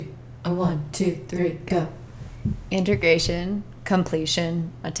A 1, 2, 3, go. Integration,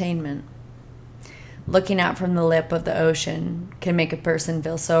 completion, attainment. Looking out from the lip of the ocean can make a person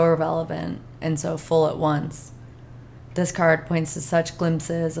feel so irrelevant and so full at once. This card points to such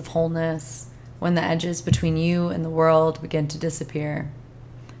glimpses of wholeness when the edges between you and the world begin to disappear.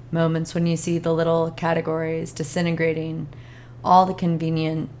 Moments when you see the little categories disintegrating, all the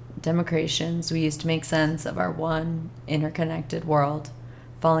convenient demarcations we use to make sense of our one interconnected world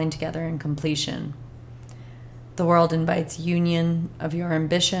falling together in completion. The world invites union of your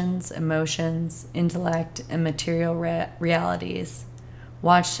ambitions, emotions, intellect, and material realities.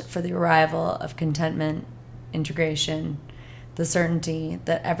 Watch for the arrival of contentment, integration, the certainty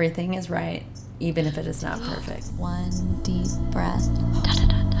that everything is right, even if it is not perfect. One deep breath.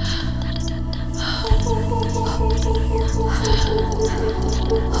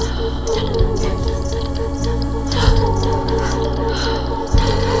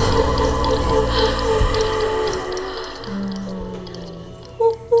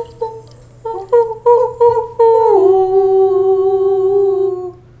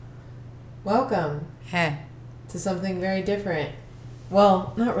 Welcome Hey. to something very different.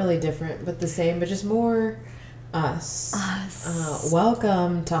 Well, not really different, but the same, but just more us.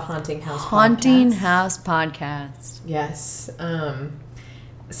 Welcome to Haunting House Haunting Podcast. House Podcast. Yes.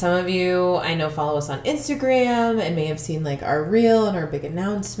 Some of you I know follow us on Instagram and may have seen like our reel and our big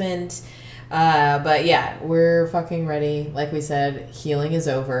announcement. But yeah, we're fucking ready. Like we said, healing is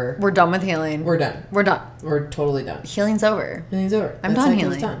over. We're done with healing. We're done. We're done. We're totally done. Healing's over. Healing's over. I'm That done cycle's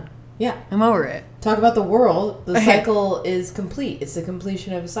healing. done. Yeah. I'm over it. Talk about the world. The Okay. cycle is complete. It's the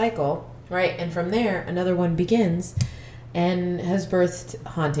completion of a cycle, right? And from there, another one begins and has birthed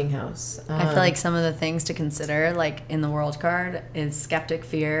Haunting House. I feel like some of the things to consider, like in the world card, is skeptic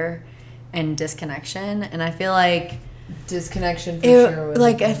fear and disconnection. And I feel like disconnection for sure. Was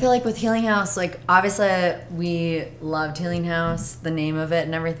I feel like with Healing House, like obviously we loved Healing House, the name of it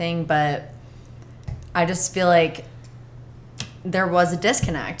and everything, but I just feel like there was a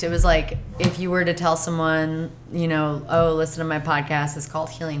disconnect. It was like if you were to tell someone, you know, oh, listen to my podcast, it's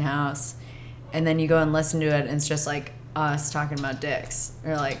called Healing House, and then you go and listen to it and it's just like us talking about dicks.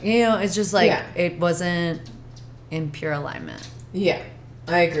 Or like, you know, it's just like It wasn't in pure alignment. Yeah,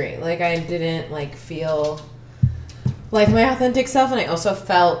 I agree. Like I didn't like feel like my authentic self, and I also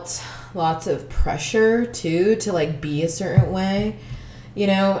felt lots of pressure too to like be a certain way, you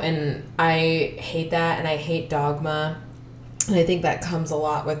know, and I hate that, and I hate dogma. And I think that comes a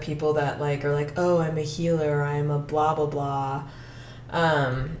lot with people that like are like, oh, I'm a healer, I'm a blah blah blah.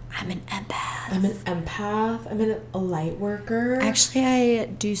 I'm an empath. I'm an empath. I'm a light worker. Actually, I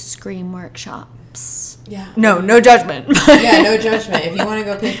do scream workshops. Yeah. No judgment. Yeah, no judgment. If you want to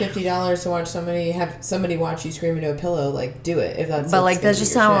go pay $50 to watch somebody watch you scream into a pillow, like do it. If that's But like that's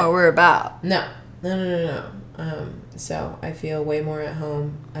just not what we're about. No. So I feel way more at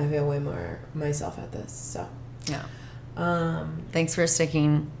home. I feel way more myself at this. So yeah. Thanks for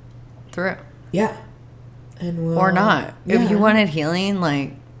sticking through. Yeah. And we'll, or not. Yeah. If you wanted healing,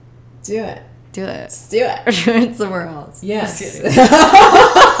 like do it. Do it. Let's do it. It's somewhere else. Yes.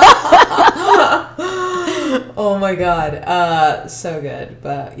 Oh my god. So good.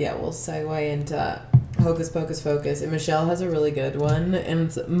 But yeah, we'll segue into Hocus Pocus Focus. And Michelle has a really good one,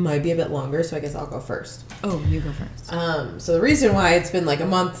 and it might be a bit longer, so I guess I'll go first. Oh, you go first. So the reason why it's been like a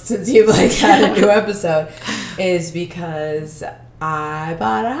month since you've like had a new episode is because I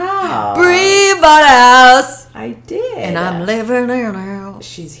bought a house. Bree bought a house. I did. And I'm living in a house.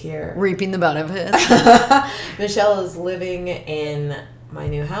 She's here. Reaping the benefits. Michelle is living in my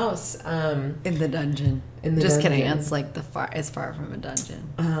new house. In the dungeon. Just kidding. It's like it's far from a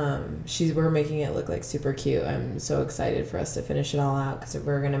dungeon. We're making it look like super cute. I'm so excited for us to finish it all out because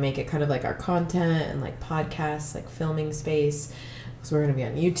we're gonna make it kind of like our content and like podcasts, like filming space. Because we're gonna be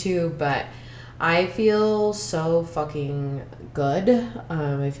on YouTube. But I feel so fucking good.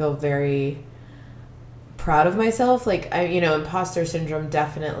 I feel very proud of myself. Like imposter syndrome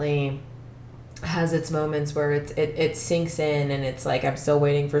definitely has its moments where it sinks in, and it's like I'm still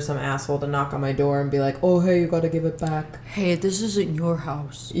waiting for some asshole to knock on my door and be like, oh hey, you gotta give it back. Hey, this isn't your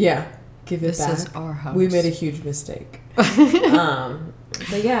house. Yeah, give it back. This is our house. We made a huge mistake.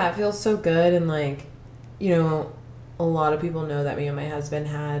 But yeah, it feels so good, and like, a lot of people know that me and my husband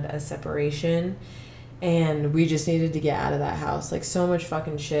had a separation, and we just needed to get out of that house. Like, so much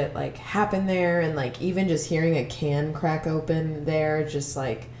fucking shit like happened there, and like even just hearing a can crack open there just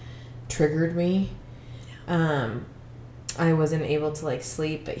like triggered me. I wasn't able to like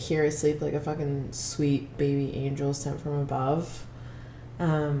sleep, but here I sleep like a fucking sweet baby angel sent from above.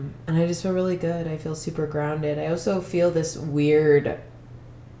 And I just feel really good. I feel super grounded. I also feel this weird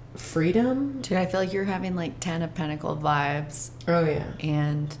freedom. Dude, I feel like you're having like 10 of Pentacle vibes. Oh, yeah.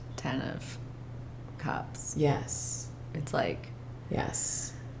 And 10 of Cups. Yes. It's like...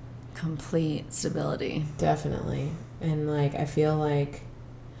 Yes. Complete stability. Definitely. And, like, I feel like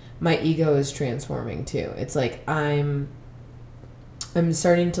my ego is transforming, too. It's like I'm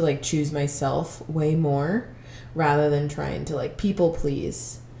starting to, like, choose myself way more rather than trying to, like, people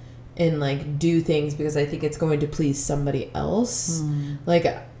please and, like, do things because I think it's going to please somebody else. Like,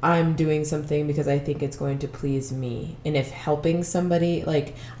 I'm doing something because I think it's going to please me. And if helping somebody,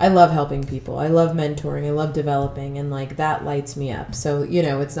 like, I love helping people. I love mentoring. I love developing. And, like, that lights me up. So, you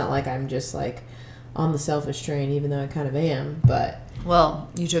know, it's not like I'm just, like, on the selfish train, even though I kind of am. But... Well,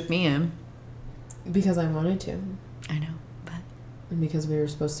 you took me in. Because I wanted to. I know. And because we were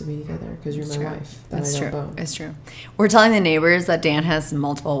supposed to be together. Because you're my wife. That's true. It's true. We're telling the neighbors that Dan has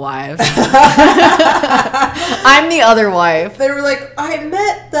multiple wives. I'm the other wife. They were like, I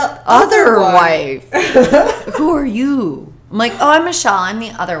met the other wife. Who are you? I'm like, oh, I'm Michelle. I'm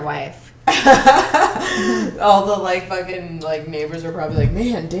the other wife. All the, like, fucking, like, neighbors are probably like,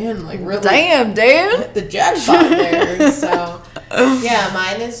 man, Dan, like, really. Damn, Dan. Hit the jackpot there. So, yeah,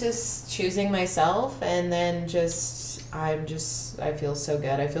 mine is just choosing myself and then I feel so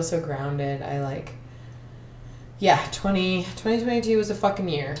good. I feel so grounded. I like, yeah, 2022 was a fucking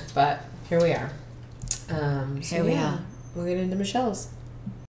year, but here we are. Here we are. We'll get into Michelle's.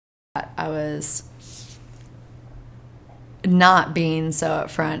 I was not being so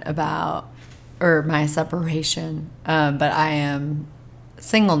upfront about my separation, but I am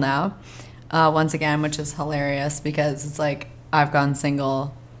single now, once again, which is hilarious because it's like I've gone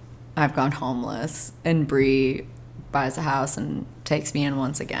single, I've gone homeless, and Bree buys a house and takes me in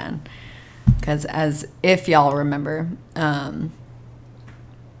once again. Because as if y'all remember, I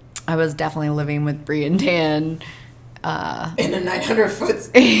was definitely living with Bree and Dan in a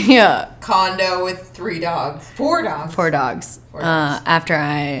 900-foot condo with 4 dogs. After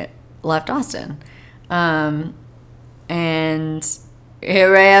I left Austin. And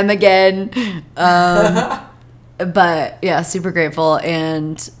here I am again. But yeah, super grateful.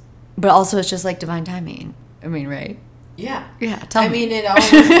 But also it's just like divine timing. I mean, right? Yeah. Yeah, tell me. I mean, it all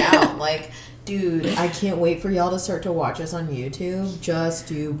worked out. Like, dude, I can't wait for y'all to start to watch us on YouTube. Just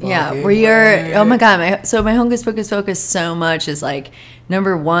do yeah, we are, oh my God. My Hocus Pocus Focus so much is like,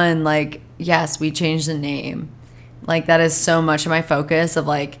 number one, like, yes, we changed the name. Like, that is so much of my focus of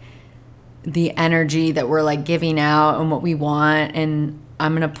like the energy that we're like giving out and what we want. And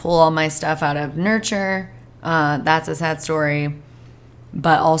I'm going to pull all my stuff out of Nurture. That's a sad story.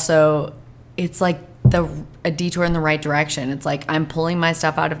 But also, it's like a detour in the right direction. It's like I'm pulling my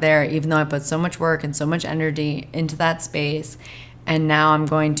stuff out of there, even though I put so much work and so much energy into that space. And now I'm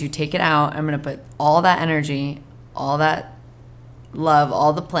going to take it out. I'm going to put all that energy, all that love,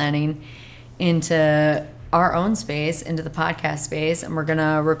 all the planning into our own space, into the podcast space, and we're going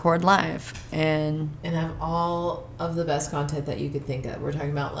to record live. And have all of the best content that you could think of. We're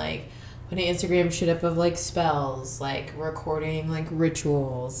talking about, like, putting Instagram shit up of, like, spells, like, recording, like,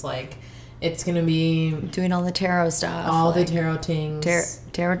 rituals, like... It's going to be... doing all the tarot stuff. All like, the tarot things.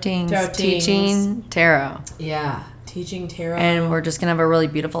 Tarot things. Teaching tarot. Yeah. Teaching tarot. And we're just going to have a really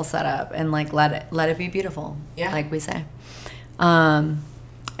beautiful setup and, like, let it be beautiful. Yeah. Like we say. And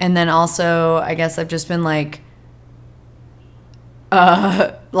then also, I guess I've just been, like,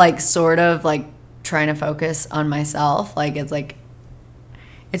 sort of, like, trying to focus on myself. Like,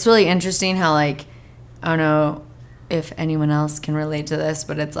 it's really interesting how, like, I don't know if anyone else can relate to this,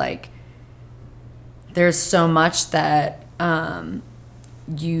 but it's, like, there's so much that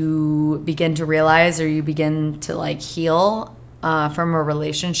you begin to realize or you begin to, like, heal from a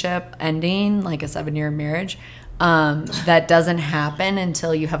relationship ending, like a 7-year marriage, that doesn't happen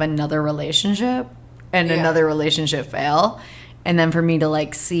until you have another relationship and another relationship fail. And then for me to,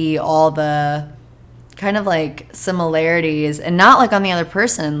 like, see all the kind of, like, similarities and not, like, on the other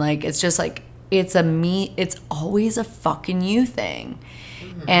person, like, it's just, like, it's always a fucking you thing.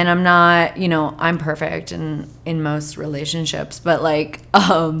 And I'm not, I'm perfect in most relationships, but, like,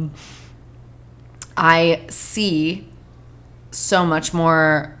 I see so much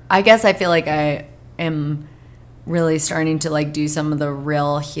more. I guess I feel like I am really starting to, like, do some of the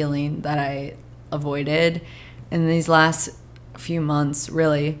real healing that I avoided in these last few months,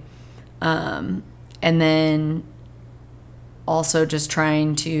 really. And then also just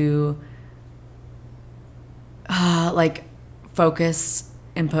trying to, like, focus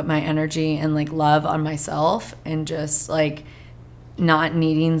and put my energy and, like, love on myself and just, like, not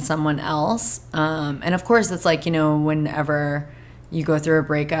needing someone else. And of course it's like, whenever you go through a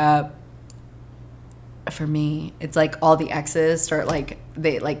breakup, for me, it's like all the exes start like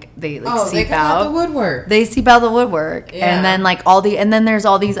they they seep come out the woodwork. They seep out the woodwork, and then like and then there's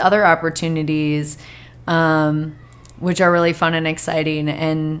all these other opportunities, which are really fun and exciting.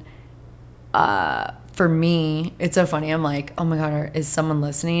 And for me, it's so funny. I'm like, oh my god, is someone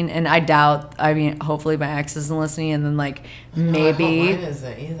listening? And I doubt. I mean, hopefully my ex isn't listening, and then like maybe, I hope mine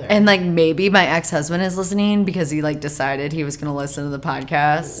isn't either. and like maybe my ex-husband is listening because he like decided he was going to listen to the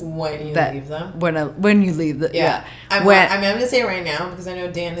podcast When you leave them? When you leave the I'm going to say it right now because I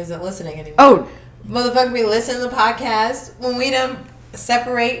know Dan isn't listening anymore. Oh, motherfucker, we listen to the podcast when we don't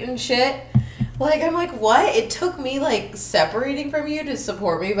separate and shit. Like, I'm like, what? It took me, like, separating from you to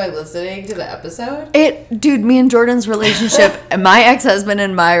support me by listening to the episode? Dude, me and Jordan's relationship, and my ex-husband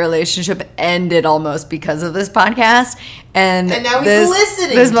and my relationship ended almost because of this podcast. And now he's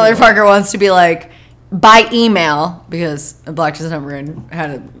listening. This motherfucker wants to be like, by email, because I blocked his number and had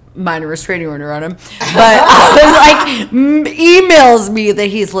a minor restraining order on him. But I was like, emails me that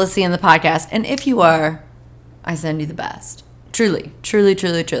he's listening to the podcast. And if you are, I send you the best. Truly, truly,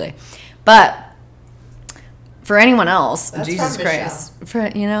 truly, truly. But for anyone else, that's Jesus Christ,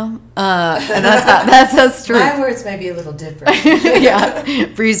 and that's true. My words may be a little different. Yeah,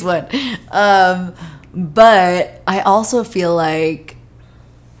 Breeze would. But I also feel like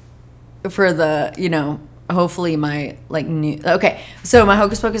for the, hopefully my like new. Okay, so my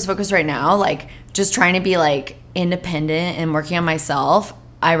hocus pocus focus right now, like just trying to be like independent and working on myself.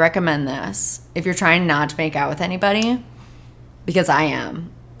 I recommend this if you're trying not to make out with anybody, because I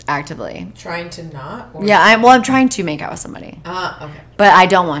am. Actively trying to not, I'm trying to make out with somebody, okay, but I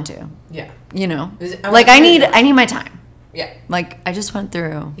don't want to, like I need my time, like I just went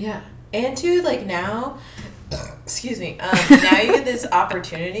through, and to like now excuse me, now you get this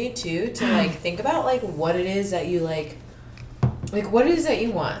opportunity too to like think about like what it is that you like what it is that you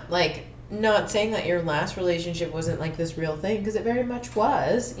want, like not saying that your last relationship wasn't like this real thing, because it very much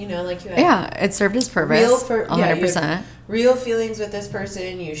was, like you had it served its purpose 100%. Real feelings with this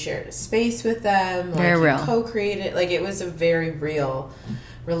person, you shared a space with them, like very real. You co-created, like it was a very real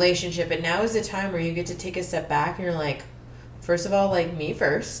relationship. And now is the time where you get to take a step back and you're like, first of all, like me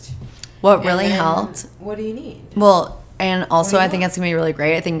first. What really helped, what do you need? Well, and also I think it's gonna be really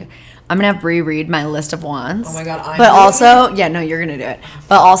great. I think I'm going to have Bree read my list of wants. Oh my God. But also, you're going to do it.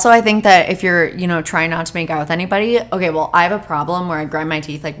 But also I think that if you're, trying not to make out with anybody, okay, well, I have a problem where I grind my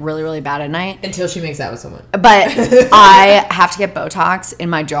teeth like really, really bad at night. Until she makes out with someone. But I have to get Botox in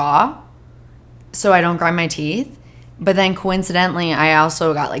my jaw so I don't grind my teeth. But then coincidentally, I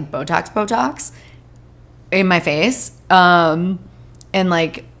also got like Botox in my face. And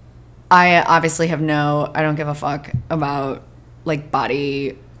like, I obviously I don't give a fuck about like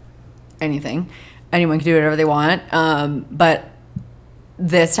body anything. Anyone can do whatever they want. But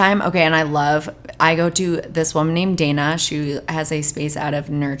this time, okay, and I go to this woman named Dana. She has a space out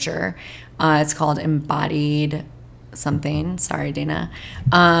of Nurture. It's called Embodied something. Sorry, Dana.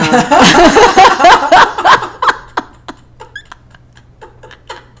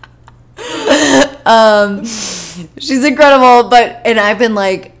 She's incredible, and I've been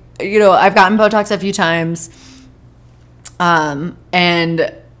like, I've gotten Botox a few times.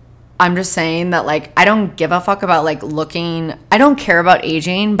 And I'm just saying that, like, I don't give a fuck about, like, looking. I don't care about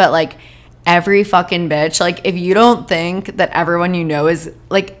aging, but, like, every fucking bitch, like, if you don't think that everyone is,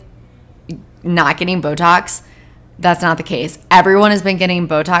 like, not getting Botox, that's not the case. Everyone has been getting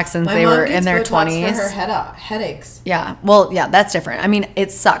Botox since they were in their 20s. For her headaches. Yeah. Well, yeah, that's different. I mean,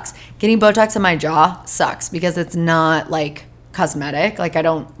 it sucks. Getting Botox in my jaw sucks because it's not, like, cosmetic. Like, I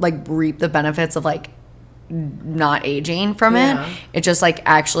don't, like, reap the benefits of, like, not aging from it. It just like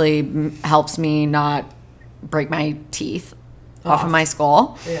actually helps me not break my teeth off of my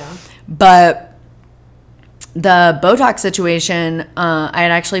skull. But the Botox situation, I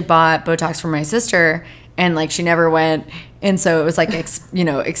had actually bought Botox for my sister, and like she never went, and so it was like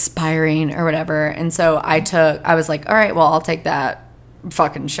expiring or whatever. And so I was like, all right, well, I'll take that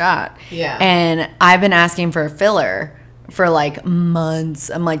fucking shot. And I've been asking for a filler for like months.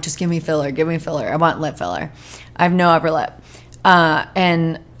 I'm like, just give me filler. I want lip filler. I have no upper lip.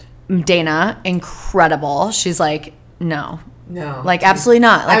 And Dana, incredible. She's like, no, like absolutely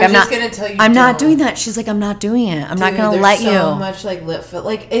not. Like I'm not gonna tell you. I'm not doing that. She's like, I'm not doing it. I'm not gonna let you. So much like lip filler.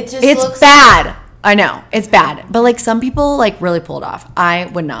 Like it's bad. I know it's bad, but like some people like really pull it off. I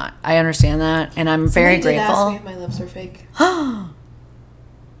would not. I understand that, and I'm very grateful. Ask me if my lips are fake. And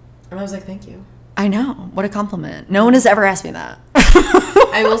I was like, thank you. I know. What a compliment. No one has ever asked me that.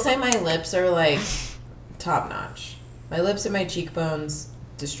 I will say my lips are like top notch. My lips and my cheekbones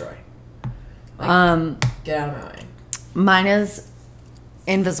destroy. Like, get out of my way. Mine is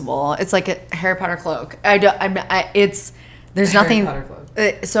invisible. It's like a Harry Potter cloak. There's nothing. Harry Potter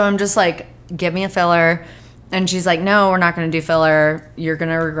cloak. So I'm just like, give me a filler. And she's like, no, we're not going to do filler. You're going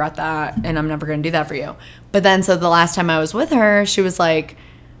to regret that. And I'm never going to do that for you. But then, so the last time I was with her, she was like,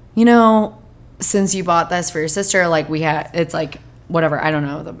 you know, since you bought this for your sister, like it's like, whatever, I don't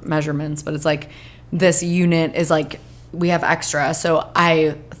know the measurements, but it's like this unit is like, we have extra. So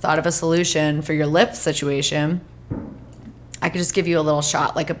I thought of a solution for your lip situation. I could just give you a little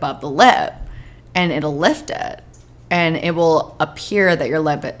shot like above the lip and it'll lift it. And it will appear that your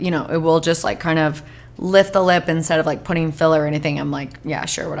lip, you know, it will just like kind of lift the lip instead of like putting filler or anything. I'm like, yeah,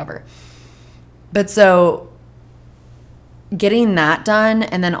 sure, whatever. But so getting that done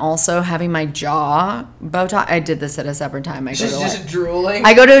and then also having my jaw Botox. I did this at a separate time. She's just drooling.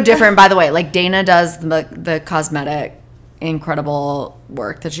 I go to a different, by the way, like Dana does the cosmetic incredible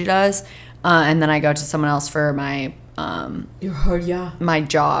work that she does. And then I go to someone else for my my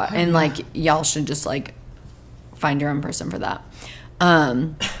jaw. And like y'all should just like find your own person for that.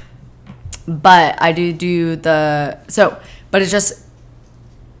 But I do but it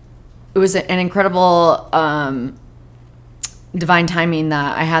was an incredible divine timing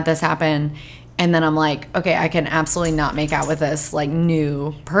that I had this happen. And then I'm like, okay, I can absolutely not make out with this like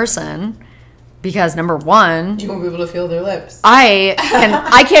new person because number one, you won't be able to feel their lips. I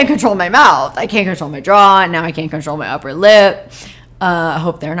can't control my mouth. I can't control my jaw. Now I can't control my upper lip. I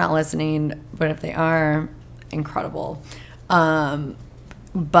hope they're not listening, but if they are, incredible.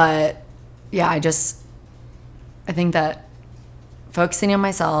 But yeah, I think that focusing on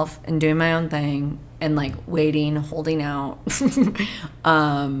myself and doing my own thing and like waiting, holding out,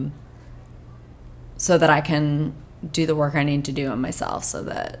 so that I can do the work I need to do on myself so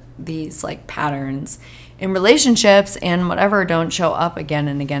that these like patterns in relationships and whatever don't show up again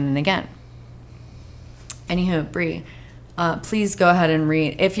and again and again. Anywho, Bree, please go ahead and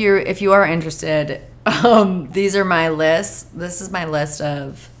read. If you are interested, these are my lists. This is my list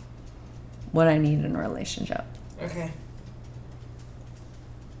of what I need in a relationship. Okay.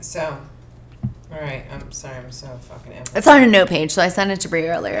 So, all right. I'm sorry. I'm so fucking amped. It's on a note page, so I sent it to Bree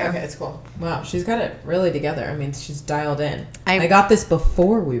earlier. Okay, it's cool. Wow, she's got it really together. I mean, she's dialed in. I got this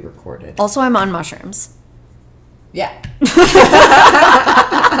before we recorded. Also, I'm on mushrooms. Yeah.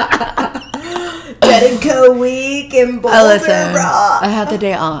 Let it go week and Boulder Rock. I had the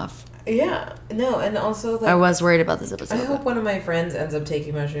day off. Yeah. No, and also like I was worried about this episode. I hope one of my friends ends up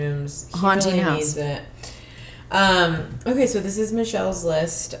taking mushrooms. He Haunting really house. Needs it. Okay, so this is Michelle's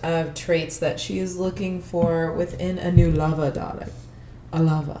list of traits that she is looking for within a new lover, darling.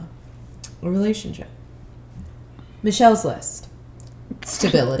 A relationship. Michelle's list.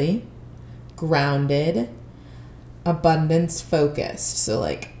 Stability, grounded, abundance focused. So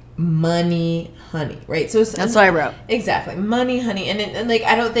like money, honey, right? So that's what I wrote. Exactly. Money, honey. And like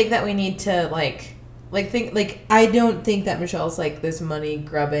I don't think that we need to I don't think that Michelle's like this money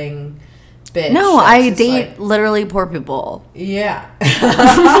grubbing bitch. No, I date like, literally poor people. Yeah.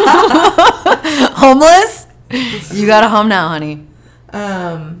 Homeless? You got a home now, honey.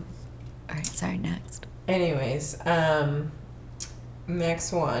 All right, sorry, next. Anyways,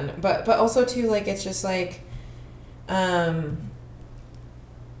 next one. But also too, like, it's just like,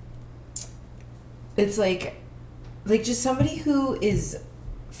 it's like just somebody who is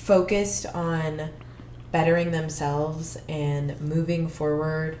focused on bettering themselves and moving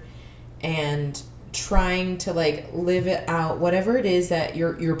forward and trying to like live it out, whatever it is that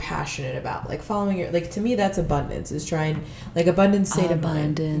you're passionate about, like following your, like, to me that's abundance, is trying like abundance state of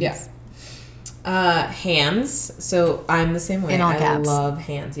mind. Yeah. Hands. So I'm the same way. In all caps. I love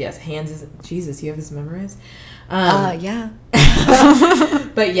hands. Yes, hands is Jesus. You have this memorized. Yeah.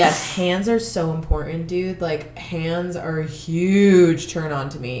 But yes, hands are so important, dude. Like, hands are a huge turn on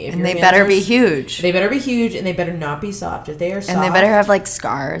to me. And they better be huge. They better be huge, and they better not be soft. If they are soft, and they better have like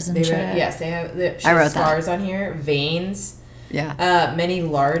scars and shit. Yes, they have. I wrote scars on here, veins. Yeah. Mainly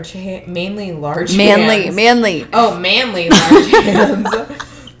large hands. Manly. Oh, manly large hands.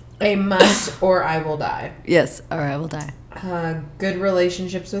 A must or I will die. Yes, or I will die. Good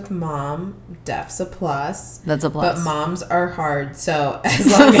relationships with mom. Def's a plus. That's a plus. But moms are hard, so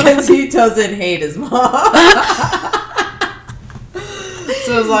as long as he doesn't hate his mom.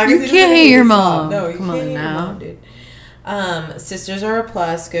 So as long as he can't hate your mom. No, you Come can't on hate now. your mom, dude. Sisters are a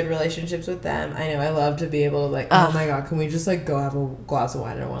plus. Good relationships with them. I know. I love to be able to like. Oh my god, can we just like go have a glass of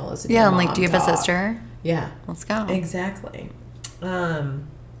wine? I don't want to listen. to your and mom like, do you have talk. a sister? Yeah. Let's go. Exactly.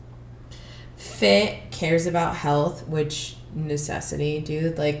 Fit, cares about health, which necessity,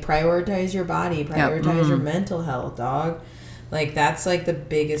 dude. Like, prioritize your body, prioritize your mental health, dog. Like, that's like the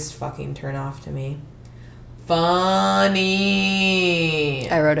biggest fucking turn off to me. funny.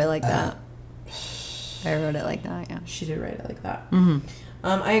 I wrote it like that. Yeah. She did write it like that. Mm-hmm.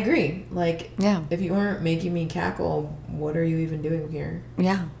 I agree. Like, Yeah. if you weren't making me cackle, what are you even doing here?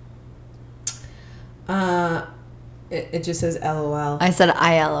 Yeah. It just says LOL. I said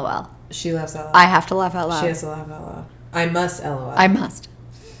ILOL. She laughs out loud. I have to laugh out loud. She has to laugh out loud. I must LOL. I must.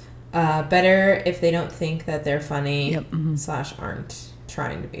 Better if they don't think that they're funny Yep. Mm-hmm. / aren't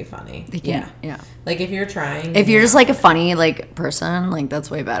trying to be funny. They can't. Yeah. Like, if you're trying. If you're just like a funny like person, like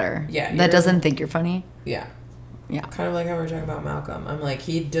that's way better. Yeah. That doesn't think you're funny. Yeah. Yeah. Kind of like how we were talking about Malcolm. I'm like,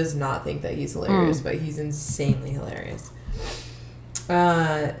 he does not think that he's hilarious, but he's insanely hilarious.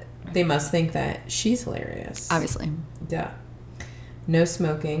 They must think that she's hilarious. Obviously. Yeah. No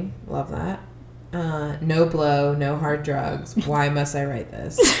smoking. Love that. No blow. No hard drugs. Why must I write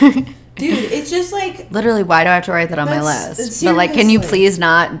this? Dude, it's just like... Literally, why do I have to write that on my list? But like, can you please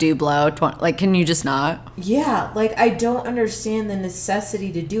not do blow? Like, can you just not? Yeah, like, I don't understand the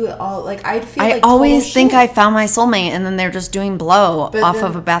necessity to do it all. Like, I'd feel like... I always think I found my soulmate, and then they're just doing blow off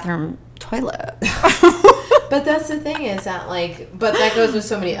of a bathroom toilet. But that's the thing is that, like... But that goes with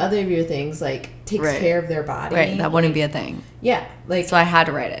so many other of your things, like, takes care of their body. Right, that wouldn't be a thing. Yeah, like... So I had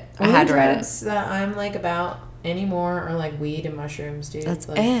to write it. I had to write it. That I'm, like, about anymore are, like, weed and mushrooms, dude. That's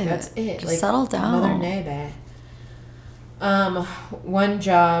like, it. That's it. Just like, settle down. Mother neighbor. One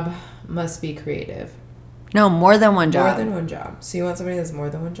job must be creative. No, more than one job. More than one job. So you want somebody that's more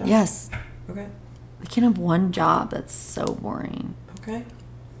than one job? Yes. Okay. We can't have one job. That's so boring. Okay.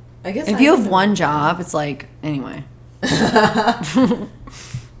 I guess if you have one job, it's like, anyway.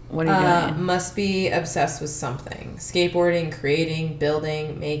 What are you doing? Must be obsessed with something. Skateboarding, creating,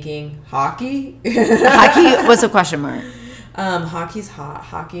 building, making. Hockey? Hockey was a question mark. Hockey's hot.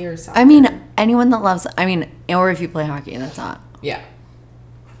 Hockey or soccer? I mean, anyone that loves... or if you play hockey, that's hot. Yeah.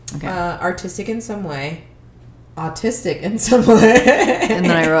 Okay. Artistic in some way. Autistic in some way. And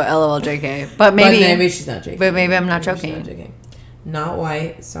then I wrote LOLJK. But maybe she's not joking. But maybe I'm not maybe joking. She's not joking. Not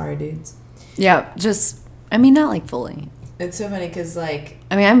white. Sorry, dudes. Yeah, just... not like fully. It's so funny because, like...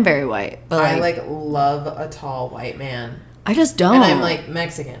 I'm very white, but I, like, love a tall white man. I just don't. And I'm, like,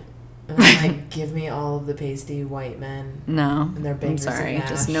 Mexican. And I'm like, give me all of the pasty white men. No. And their bangers. I'm sorry. And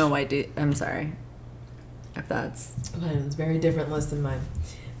Just no white dude. I'm sorry. If that's... It's a very different list than mine.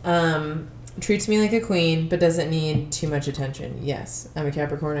 Treats me like a queen, but doesn't need too much attention. Yes. I'm a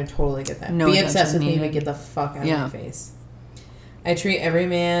Capricorn. I totally get that. No Be obsessed with me, needed. but get the fuck out of my face. I treat every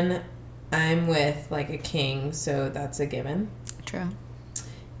man I'm with like a king, so that's a given. True.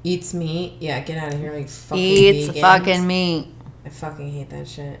 Eats meat. Yeah, get out of here, like fucking Eats vegans. fucking meat. I fucking hate that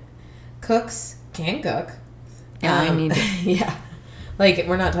shit. Cooks. Can cook. Yeah, I need to. Yeah. Like,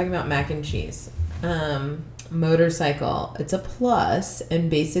 we're not talking about mac and cheese. Motorcycle. It's a plus, and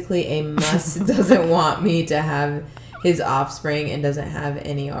basically a must. Doesn't want me to have his offspring and doesn't have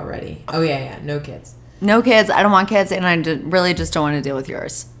any already. Oh, yeah. No kids. No kids. I don't want kids, and I really just don't want to deal with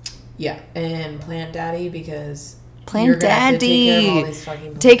yours. Yeah, and plant daddy because plant daddy. Take care of all these fucking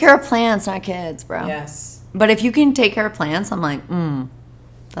plants. Take care of plants, not kids, bro. Yes. But if you can take care of plants, I'm like,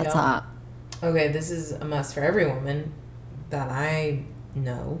 that's hot. Okay, this is a must for every woman that I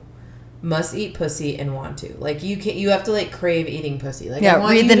know. Must eat pussy and want to. Like, you have to, like, crave eating pussy. Like, I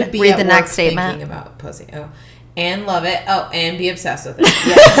want read you the, to be read at the work next statement. thinking about pussy. Oh, and love it. Oh, and be obsessed with it.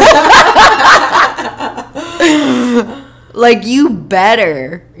 Yeah. Like, you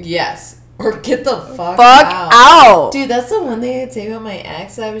better. Yes. Or get the fuck out. Dude, that's the one thing I'd say about my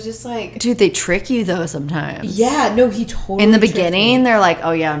ex. I was just like... Dude, they trick you, though, sometimes. Yeah, no, he totally in the beginning, they're like,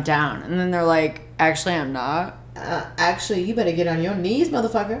 oh, yeah, I'm down. And then they're like, actually, I'm not. Actually, you better get on your knees,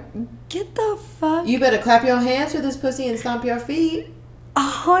 motherfucker. Get the fuck... You better clap your hands for this pussy and stomp your feet. A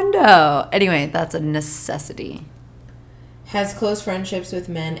hundo. Anyway, that's a necessity. Has close friendships with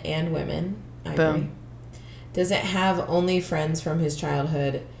men and women. I Boom. agree. Doesn't have only friends from his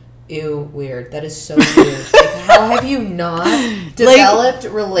childhood. Ew, weird. That is so weird. Like, how have you not developed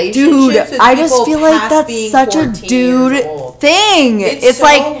relationships with I just feel like that's being such a 14 dude years old? thing. It's so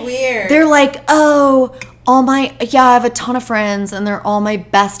like weird. They're like, oh, I have a ton of friends and they're all my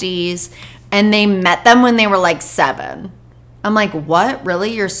besties, and they met them when they were like 7. I'm like, what?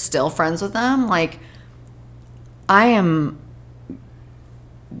 Really? You're still friends with them? Like, I am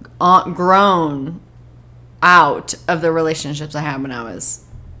grown out of the relationships I had when I was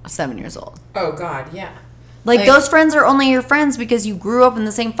 7 years old. Oh, God, yeah. Like, those friends are only your friends because you grew up in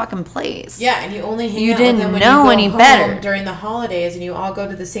the same fucking place. Yeah, and you only hang you out didn't with them when know you go any home better during the holidays, and you all go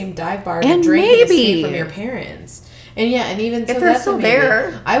to the same dive bar and drink maybe and escape from your parents. And yeah, and even so, if they're that's still a maybe.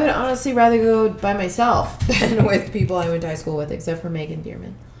 there, I would honestly rather go by myself than with people I went to high school with, except for Megan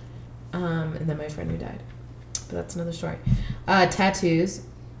Dearman, and then my friend who died. but that's another story. Tattoos.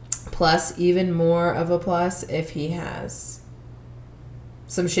 Plus, even more of a plus if he has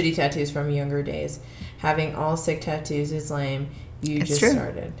some shitty tattoos from younger days. Having all sick tattoos is lame. It's true.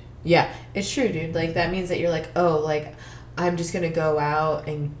 Started. Yeah, it's true, dude. Like, that means that you're like, oh, like, I'm just going to go out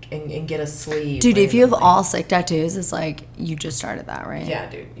and get a sleeve. Dude, if you have all sick tattoos, it's like, you just started that, right? Yeah,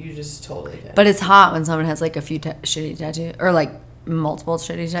 dude. You just totally did. But it's hot when someone has, like, a few shitty tattoos. Or, like, multiple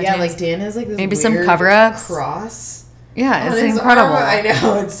shitty tattoos. Yeah, like, Dan has, like, this maybe weird some cover-ups. Cross. Yeah, it's incredible. Arm. I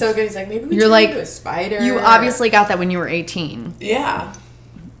know. It's so good. He's like, maybe we you're like a spider. You obviously got that when you were 18. Yeah.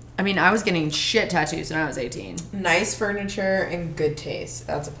 I mean, I was getting shit tattoos when I was 18. Nice furniture and good taste.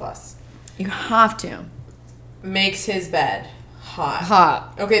 That's a plus. You have to. Makes his bed hot.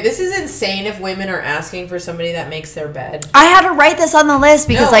 Hot. Okay, this is insane if women are asking for somebody that makes their bed. I had to write this on the list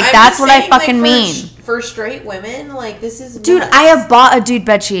because, like, that's what I fucking mean. For straight women, like, this is dude, nuts. I have bought a dude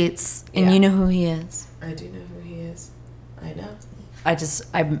bed sheets, and you know who he is. I do know who he is. I know.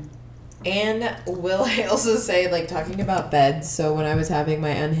 And will I also say, like, talking about beds, so when I was having my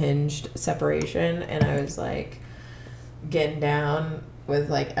unhinged separation and I was, like, getting down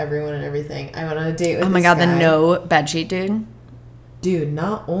with, like, everyone and everything, I went on a date with this guy. The no bedsheet dude? Dude,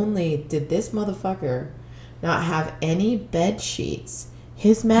 not only did this motherfucker not have any bed sheets,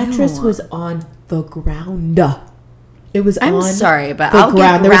 his mattress was on the ground. It was I'm on sorry, but the I'll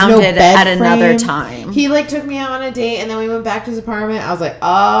ground. get grounded there was no bed at frame. another time. He, like, took me out on a date, and then we went back to his apartment. I was like,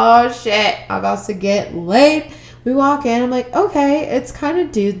 oh, shit, I'm about to get late. We walk in. I'm like, okay, it's kind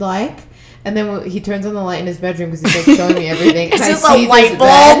of dude-like. And then he turns on the light in his bedroom because he's, like, showing me everything. It's just a light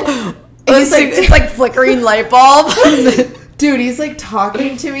bulb. It's like flickering light bulb. Dude, he's, like,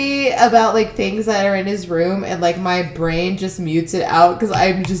 talking to me about, like, things that are in his room, and, like, my brain just mutes it out because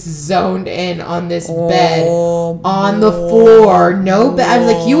I'm just zoned in on this bed on the floor. No bed. I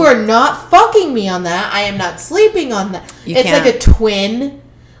was like, you are not fucking me on that. I am not sleeping on that. It's like a twin.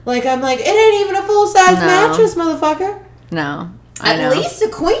 Like, I'm like, it ain't even a full-size mattress, motherfucker. No. At least a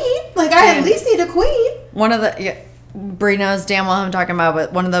queen. Like, I at least need a queen. One of the... Yeah, Brie knows damn well who I'm talking about,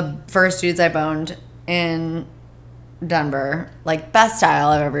 but one of the first dudes I boned in Denver, like, best style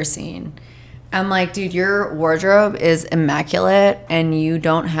I've ever seen. I'm like, dude, your wardrobe is immaculate and you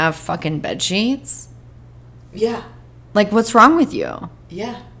don't have fucking bed sheets? Yeah. Like, what's wrong with you?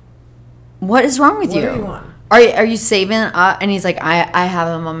 Yeah. What is wrong with you? What do you want? Are you saving up? And he's like, I have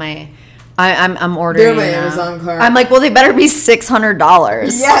them on my... I'm ordering. They're my Amazon card. I'm like, well, they better be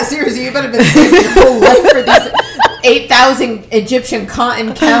 $600. Yeah, seriously, you better been saving your whole life for these 8,000 Egyptian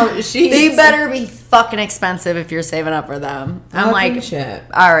cotton count sheets. They better be fucking expensive if you're saving up for them. I'm fucking like, shit.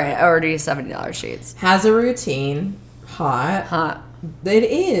 All right, I ordered you $70 sheets. Has a routine. Hot. It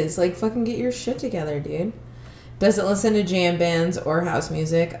is. Like, fucking get your shit together, dude. Doesn't listen to jam bands or house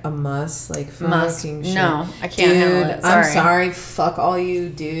music. A must. Like, fucking shit. No, I can't handle it. Sorry. I'm sorry. Fuck all you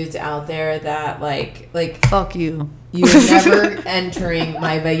dudes out there that, like... Fuck you. You're never entering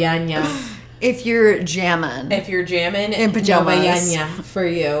my vagina. If you're jamming. In pajamas. No vagina for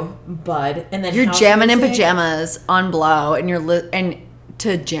you, bud. And then you're jamming in pajamas on blow and and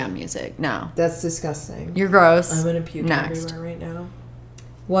to jam music. No. That's disgusting. You're gross. I'm gonna puke everywhere right now.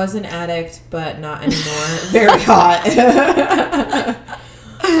 Was an addict, but not anymore. Very hot.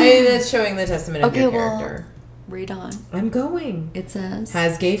 I mean, that's showing the testament of your character. Well, read on. I'm going. It says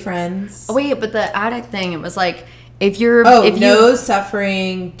has gay friends. Oh wait, but the addict thing, it was like if knows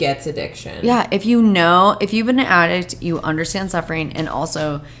suffering gets addiction. Yeah, if you've been an addict, you understand suffering, and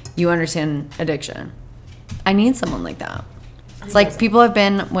also you understand addiction. I need someone like that. It's like people I've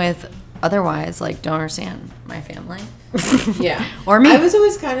been with otherwise, like, don't understand my family. Yeah. Or me. I was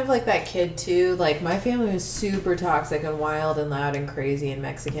always kind of like that kid too. Like, my family was super toxic and wild and loud and crazy and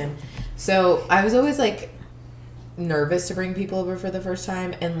Mexican. So I was always like nervous to bring people over for the first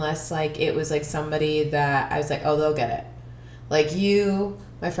time unless like it was like somebody that I was like, oh, they'll get it. Like you,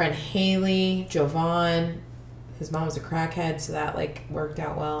 my friend Haley, Jovan, his mom was a crackhead, so that like worked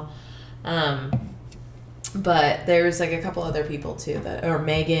out well. But there's like a couple other people too or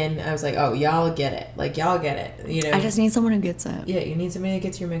Megan. I was like, oh, y'all get it. Like, y'all get it. You know, I just need someone who gets it. Yeah, you need somebody that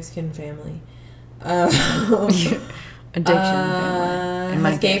gets your Mexican family. Addiction family.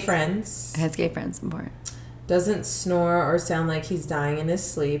 Has gay friends. Has gay friends, important. Doesn't snore or sound like he's dying in his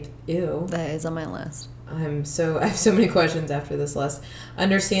sleep. Ew. That is on my list. I have so many questions after this list.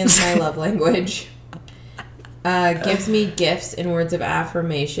 Understands my love language. Gives me gifts in words of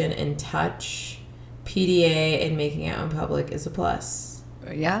affirmation and touch. PDA and making out in public is a plus.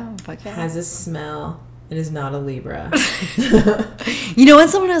 Yeah, fuck yeah. Has a smell and is not a Libra. You know when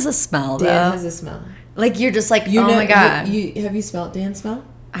someone has a smell, though? Dan has a smell. Like, you're just like, oh my God. Have you smelled Dan's smell?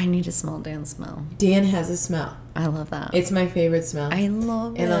 I need to smell Dan's smell. Dan has a smell. I love that. It's my favorite smell. I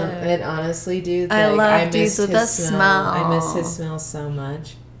love it. And honestly, dude, I love miss dudes with his a smell. I miss his smell so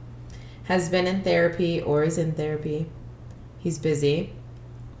much. Has been in therapy or is in therapy. He's busy,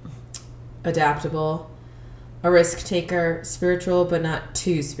 adaptable, a risk taker, spiritual but not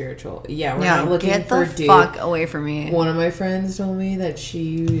too spiritual. Yeah, we're not looking for get the fuck away from me. One of my friends told me that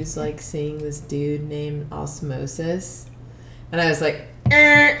she was like seeing this dude named Osmosis, and I was like,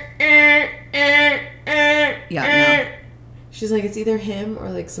 yeah, no. She's like, it's either him or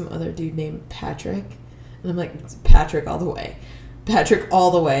like some other dude named Patrick, and I'm like, Patrick all the way. Patrick all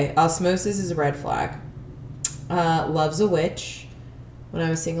the way. Osmosis is a red flag. Loves a witch. When I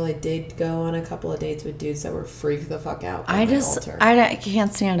was single, I did go on a couple of dates with dudes that were freaked the fuck out by my altar. I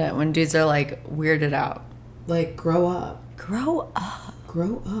can't stand it when dudes are like weirded out. Like, grow up. Grow up.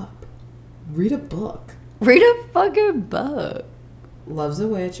 Grow up. Read a book. Read a fucking book. Loves a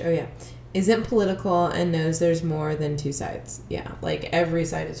witch. Oh, yeah. Isn't political and knows there's more than two sides. Yeah. Like, every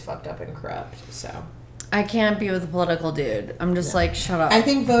side is fucked up and corrupt, so... I can't be with a political dude. I'm just like, shut up. I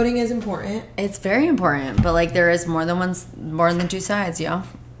think voting is important. It's very important, but like there is more than two sides, yo.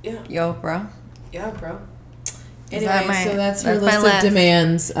 Yeah. Yo, bro. Yeah, bro. Anyway, so that's your list my of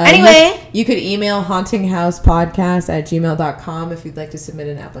demands. Anyway. You could email hauntinghousepodcast@gmail.com if you'd like to submit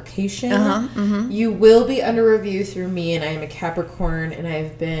an application. You will be under review through me, and I am a Capricorn, and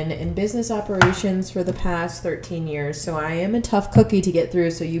I've been in business operations for the past 13 years, so I am a tough cookie to get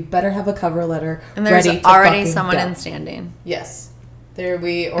through, so you better have a cover letter and there's ready to already someone go. in standing. Yes.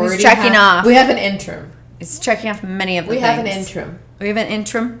 We already checking off. We have an interim. It's checking off many of the things. We have an interim. We have an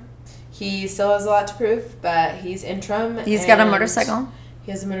interim. He still has a lot to prove, but he's interim. He's got a motorcycle. He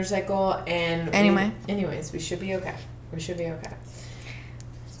has a motorcycle, and anyways, we should be okay.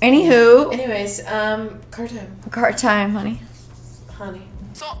 Anywho. Anyways, card time. Card time, honey.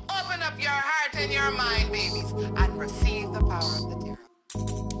 So open up your heart and your mind, babies, and receive the power of the tarot.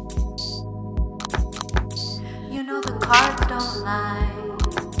 You know the cards don't lie,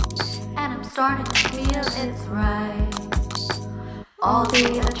 and I'm starting to feel it's right. All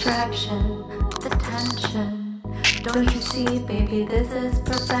the attraction, the tension. Don't you see, baby, this is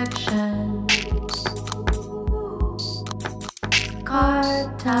perfection.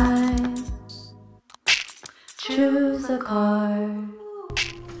 Card time. Choose a card.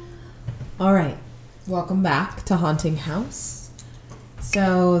 All right. Welcome back to Haunting House.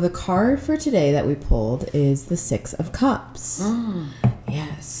 So the card for today that we pulled is the Six of Cups.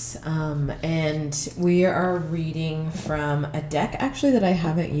 Yes. And we are reading from a deck actually that I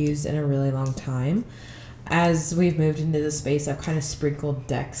haven't used in a really long time. As we've moved into the space, I've kind of sprinkled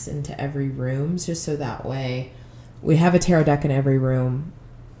decks into every room just so that way we have a tarot deck in every room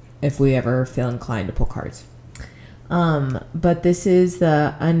if we ever feel inclined to pull cards. But this is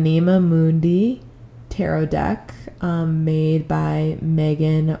the Anima Mundi tarot deck made by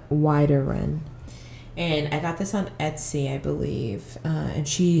Megan Widerin. And I got this on Etsy, I believe. And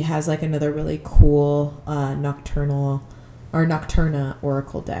she has like another really cool Nocturna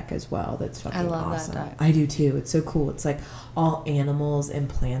Oracle deck as well. That's fucking awesome. I love that deck. I do too. It's so cool. It's like all animals and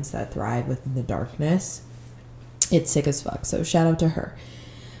plants that thrive within the darkness. It's sick as fuck. So shout out to her.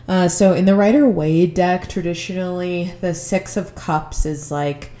 So in the Rider-Waite deck, traditionally, the Six of Cups is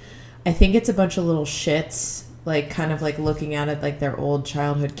like, I think it's a bunch of little shits, like kind of like looking at it like their old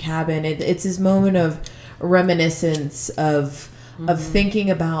childhood cabin. It's this moment of reminiscence of thinking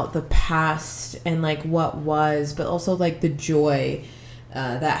about the past and like what was, but also like the joy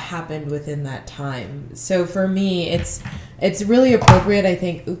that happened within that time. So for me, it's really appropriate, I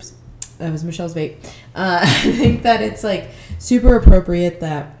think. Oops, that was Michelle's vape. I think that it's like super appropriate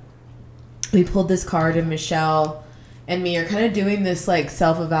that we pulled this card and Michelle and me are kind of doing this like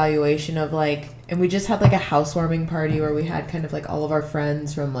self-evaluation of like, and we just had like a housewarming party where we had kind of like all of our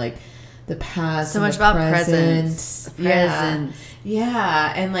friends from like the past. So much about presents.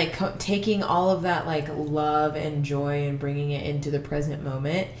 Yeah. And like taking all of that like love and joy and bringing it into the present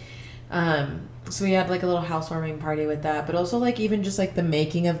moment. So we had like a little housewarming party with that, but also like even just like the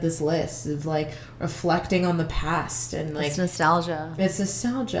making of this list of like reflecting on the past and like it's nostalgia.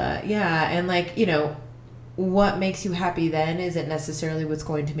 Yeah. And like, you know, what makes you happy then isn't necessarily what's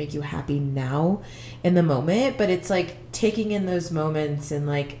going to make you happy now in the moment, but it's like taking in those moments and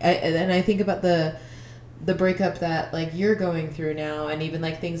like, and I think about the breakup that like you're going through now, and even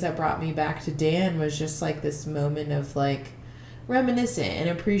like things that brought me back to Dan was just like this moment of like reminiscent and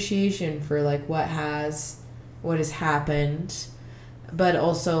appreciation for like what has happened, but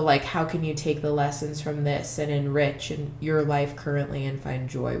also like how can you take the lessons from this and enrich in your life currently and find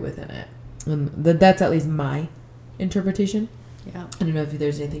joy within it. That's at least my interpretation. Yeah. I don't know if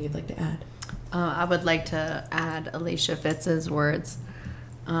there's anything you'd like to add. I would like to add Alicia Fitz's words.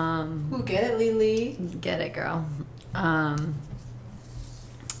 Who get it, Lily? Get it, girl.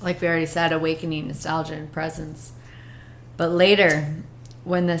 Like we already said, awakening nostalgia and presence. But later,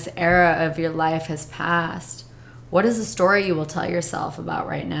 when this era of your life has passed, what is the story you will tell yourself about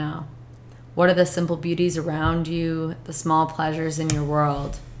right now? What are the simple beauties around you, the small pleasures in your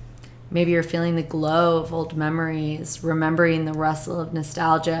world? Maybe you're feeling the glow of old memories, remembering the rustle of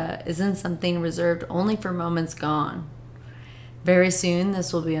nostalgia isn't something reserved only for moments gone. Very soon,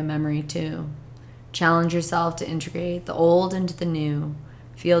 this will be a memory too. Challenge yourself to integrate the old into the new,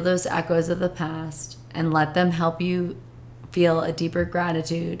 feel those echoes of the past, and let them help you feel a deeper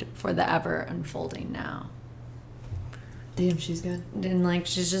gratitude for the ever unfolding now. Damn, she's good. And like,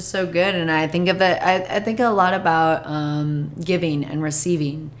 she's just so good. And I think of it, I think a lot about giving and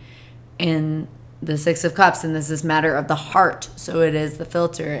receiving in the Six of Cups. And this is matter of the heart. So it is the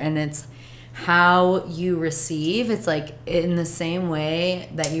filter, and it's how you receive. It's like in the same way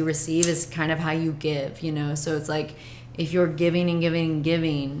that you receive is kind of how you give, you know? So it's like, if you're giving and giving and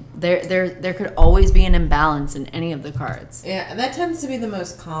giving, there could always be an imbalance in any of the cards. Yeah, that tends to be the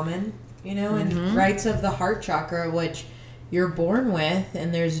most common, you know, in rights of the heart chakra, which you're born with,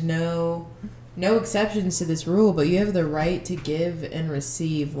 and there's no exceptions to this rule, but you have the right to give and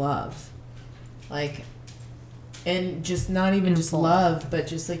receive love. Like, and just not even just love, but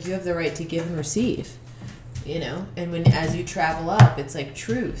just like you have the right to give and receive. You know, and as you travel up, it's like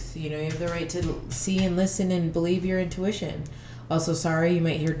truth. You know, you have the right to see and listen and believe your intuition. Also, sorry, you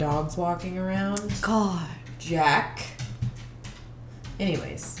might hear dogs walking around. God. Jack.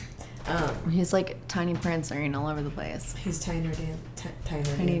 Anyways. He's like tiny prancing all over the place. He's tiny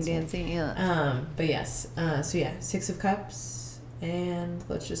dancing, yeah. But yes. So yeah, Six of Cups. And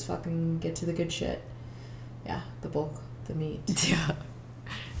let's just fucking get to the good shit. Yeah, the bulk, the meat. Yeah.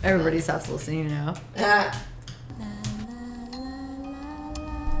 Everybody stops listening now.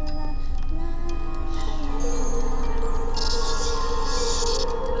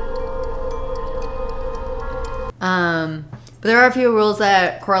 But there are a few rules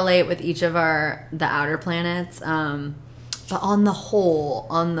that correlate with each of the outer planets. But on the whole,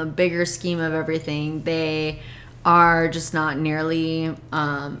 on the bigger scheme of everything, they are just not nearly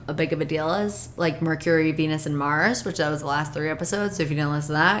a big of a deal as like Mercury, Venus, and Mars, which that was the last 3 episodes. So if you didn't listen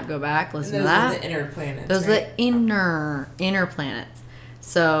to that, go back, listen to that. Those are the inner planets. Those are the inner planets.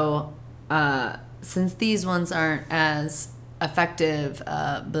 So since these ones aren't as effective,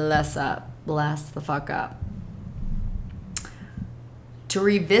 bless the fuck up. To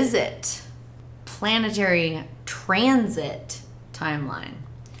revisit planetary transit timeline.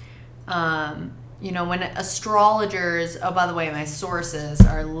 You know, when astrologers, oh, by the way, my sources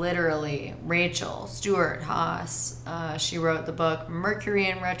are literally Rachel Stewart Haas. She wrote the book Mercury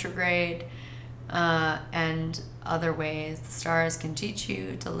in Retrograde, and other ways the stars can teach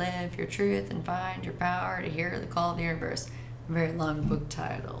you to live your truth and find your power to hear the call of the universe. Very long book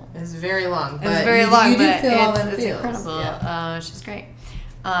title. It's very long. But it's very long, but it's feels. incredible. Yeah. She's great.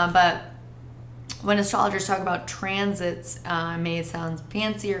 But when astrologers talk about transits, it may sound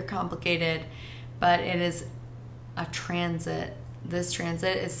fancy or complicated, but it is a transit. This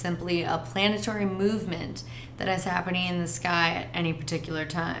transit is simply a planetary movement that is happening in the sky at any particular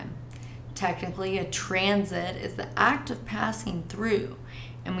time. Technically, a transit is the act of passing through,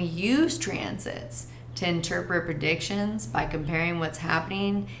 and we use transits to interpret predictions by comparing what's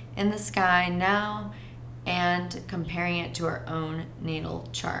happening in the sky now and comparing it to our own natal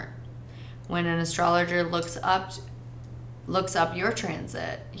chart. When an astrologer looks up your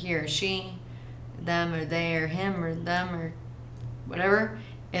transit, he or she, them or they or him or them or whatever,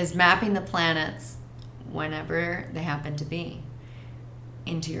 is mapping the planets whenever they happen to be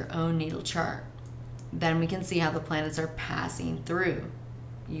into your own natal chart. Then we can see how the planets are passing through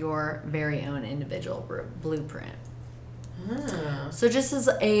your very own individual blueprint. So just as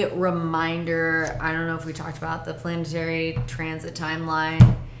a reminder, I don't know if we talked about the planetary transit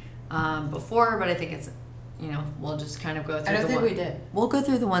timeline before, but I think it's, you know, we'll just kind of go through. I don't think we did. We'll go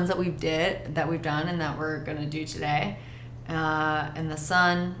through the ones that we've done, and that we're gonna do today. And the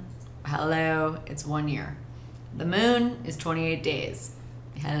sun, hello, it's 1 year. The moon is 28 days.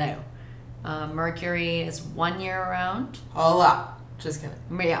 Hello. Mercury is 1 year around. Hola. Just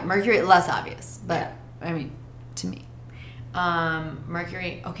kidding. Yeah, Mercury, less obvious, but yeah. I mean, to me.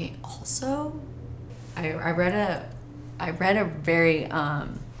 Mercury, okay, also, I read a very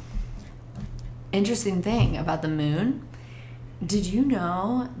interesting thing about the moon. Did you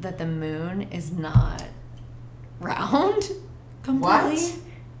know that the moon is not round completely? What?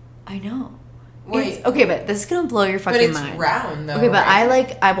 I know. Wait. Okay, but this is gonna blow your But fucking it's mind. round, though. Okay, but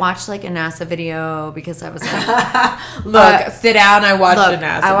right? I watched like a NASA video because I was like, Look, sit down. I watched a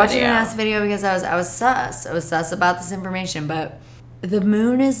NASA video. I watched a NASA video because I was sus. I was sus about this information, but the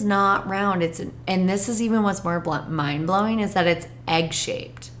moon is not round. And this is even what's more mind blowing is that it's egg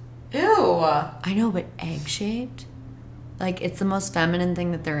shaped. Ew. I know, but egg shaped. Like it's the most feminine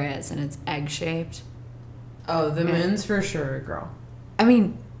thing that there is, and it's egg shaped. Oh, the moon's for sure, girl. I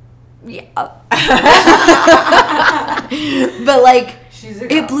mean, yeah. But like,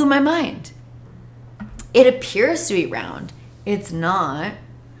 it blew my mind. It appears to be round. It's not.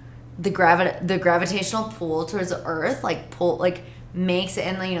 The gravitational pull towards the Earth, makes it,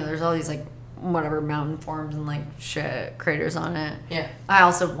 and there's all these whatever mountain forms and shit craters on it. Yeah. I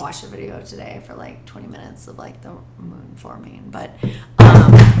also watched a video today for 20 minutes of the moon forming, but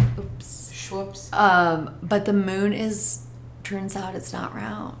oops. Schwoops. But the moon turns out it's not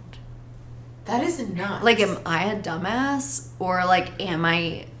round. That is nuts. Am I a dumbass? Or, am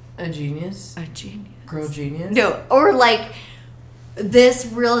I... A genius? A genius. Girl genius? No. Or, this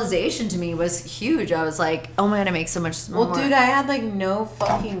realization to me was huge. I was like, oh my God, it makes so much more. Well, dude, I had, no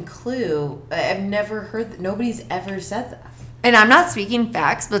fucking clue. I've never heard... Nobody's ever said that. And I'm not speaking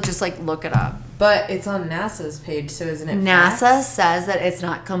facts, but just, look it up. But it's on NASA's page, so isn't it NASA facts? says that it's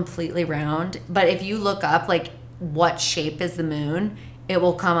not completely round. But if you look up, what shape is the moon... It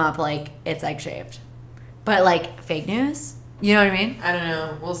will come up it's egg-shaped. But, fake news? You know what I mean? I don't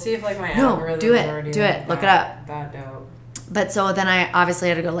know. We'll see if, my algorithm do it. already... Do it. Look it up. That dope. But so then I obviously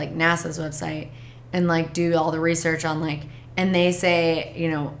had to go to, NASA's website and, do all the research on, and they say,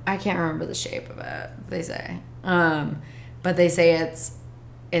 I can't remember the shape of it, they say. But they say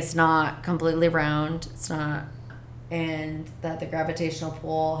it's not completely round. It's not... And that the gravitational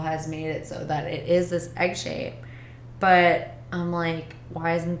pull has made it so that it is this egg shape. But... I'm like,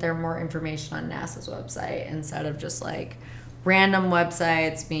 why isn't there more information on NASA's website instead of just random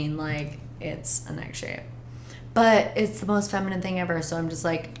websites being it's an egg shape? But it's the most feminine thing ever. So I'm just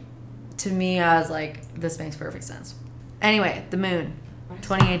to me, I was this makes perfect sense. Anyway, the moon,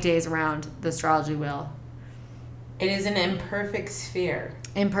 28 days around the astrology wheel. It is an imperfect sphere.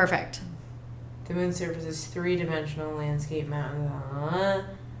 Imperfect. The moon's surface is three-dimensional landscape mountains.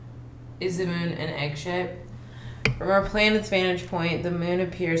 Is the moon an egg shape? From our planet's vantage point, the moon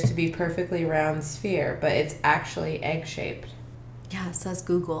appears to be perfectly round sphere, but it's actually egg-shaped. Yeah, it says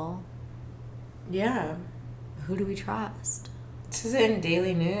Google. Yeah. Who do we trust? It says it in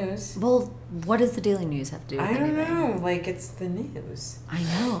Daily News. Well, what does the Daily News have to do with anything? I don't know. It's the news. I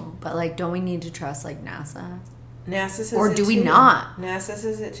know, but don't we need to trust NASA? NASA says or it do too. we not? NASA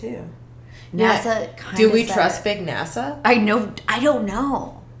says it too. NASA kind of do we trust big NASA? I don't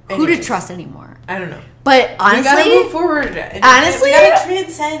know. Anyways. Who to trust anymore? I don't know. But honestly, we gotta move forward. Honestly, we gotta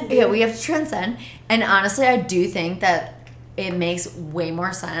transcend. Yeah, we have to transcend. And honestly, I do think that it makes way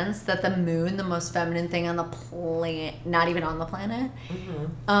more sense that the moon, the most feminine thing on the planet, not even on the planet,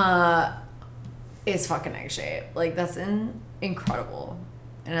 is fucking egg shaped. That's incredible,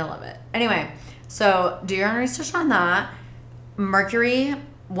 and I love it. Anyway, so do your own research on that. Mercury,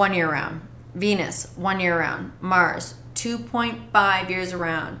 1 year round. Venus, 1 year round. Mars, 2.5 years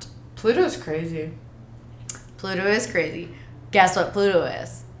around. Pluto's crazy. Pluto is crazy. Guess what Pluto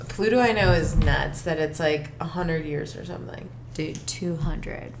is? Pluto, I know, is nuts. That it's 100 years or something. Dude,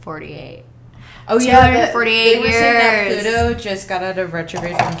 248. Oh yeah, 248 they were years. saying that Pluto just got out of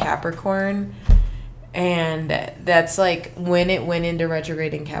retrograde from Capricorn, and that's when it went into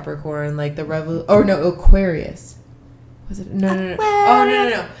retrograde in Capricorn, Aquarius. Was it? No. Oh,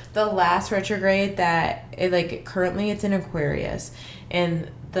 no. The last retrograde that it currently it's in Aquarius, and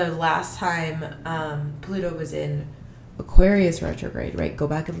the last time Pluto was in Aquarius retrograde, right? Go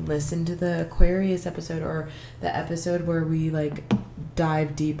back and listen to the Aquarius episode, or the episode where we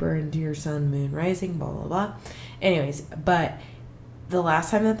dive deeper into your sun, moon, rising, blah blah blah. Anyways, but the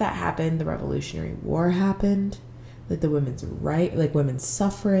last time that happened, the Revolutionary War happened, the women's women's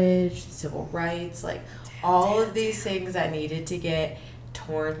suffrage, civil rights, all of these things that needed to get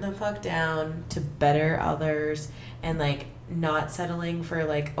torn the fuck down to better others, and not settling for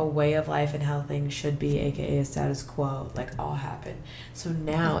a way of life and how things should be, aka a status quo, all happened. So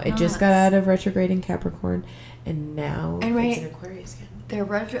now it just got out of retrograde in Capricorn, and now it's in Aquarius again.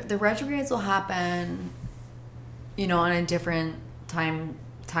 The retrogrades will happen, on a different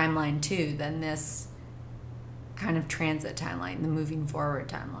timeline too than this kind of transit timeline, the moving forward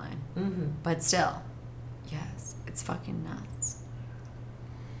timeline. Mm-hmm. But still, yes, it's fucking nuts.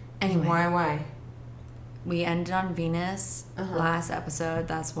 Anyway, why? We ended on Venus last episode.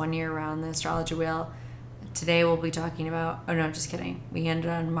 That's 1 year around the astrology wheel. Today we'll be talking about... Oh, no, just kidding. We ended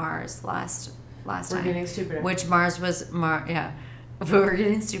on Mars last last We're time. getting stupider. Which Mars was yeah. We were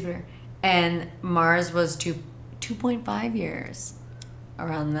getting stupider. And Mars was 2.5 years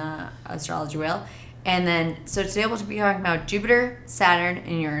around the astrology wheel. And then, so today we'll be talking about Jupiter, Saturn,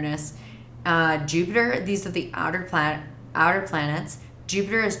 and Uranus. Jupiter, these are the outer planets.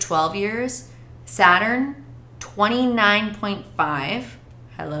 Jupiter is 12 years. Saturn, 29.5.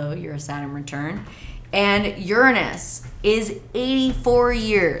 Hello, you're a Saturn return. And Uranus is 84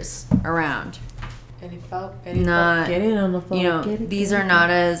 years around. Not, get in on the phone. you know, these are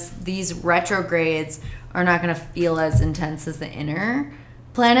not as, these retrogrades are not going to feel as intense as the inner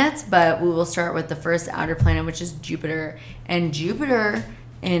planets, but we will start with the first outer planet, which is Jupiter. And Jupiter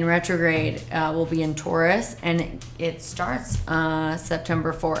in retrograde will be in Taurus, and it starts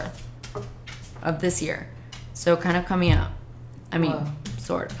September 4th of this year. So kind of coming up. I mean,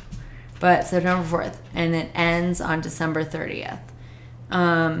 sort of. But September 4th, and it ends on December 30th.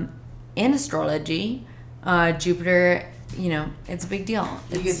 In astrology, Jupiter, you know, it's a big deal.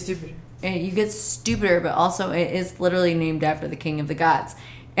 You get stupider. You get stupider, but also it is literally named after the king of the gods.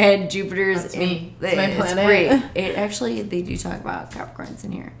 And Jupiter's That's me. it's my planet. great. It actually, they do talk about Capricorns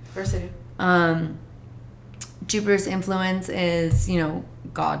in here. Of course I do. Jupiter's influence is, you know,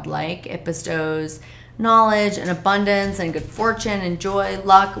 godlike. It bestows knowledge and abundance and good fortune and joy,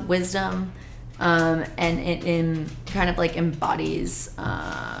 luck, wisdom. And it kind of like embodies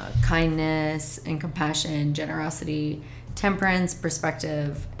kindness and compassion, generosity, temperance,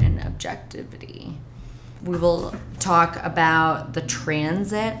 perspective, and objectivity. We will talk about the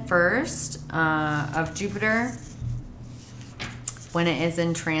transit first of Jupiter when it is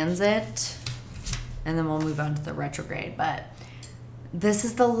in transit, and then we'll move on to the retrograde. But this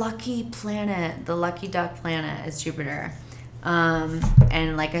is the lucky planet, the lucky duck planet is Jupiter.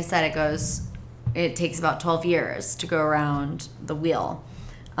 And like I said, it takes about 12 years to go around the wheel.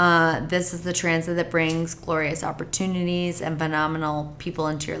 This is the transit that brings glorious opportunities and phenomenal people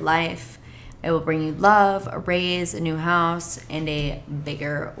into your life. It will bring you love, a raise, a new house, and a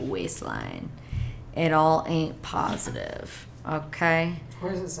bigger waistline. It all ain't positive, okay?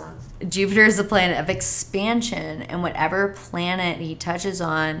 Where's the sun? Jupiter is a planet of expansion, and whatever planet he touches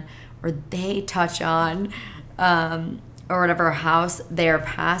on, or they touch on, or whatever house they're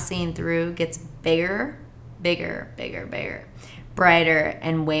passing through gets bigger, brighter,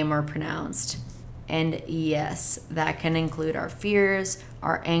 and way more pronounced. And yes, that can include our fears,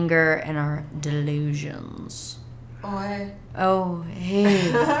 our anger, and our delusions. Oh,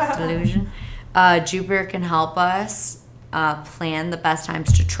 Hey, delusion. Jupiter can help us plan the best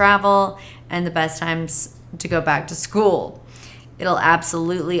times to travel and the best times to go back to school. It'll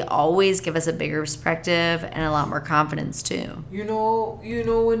absolutely always give us a bigger perspective and a lot more confidence too. You know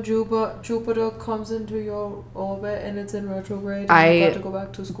when Jupiter comes into your orbit and it's in retrograde and you got to go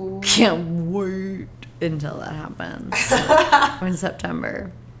back to school. Can't wait until that happens in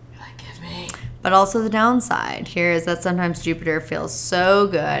September. You're like, give me. But also the downside here is that sometimes Jupiter feels so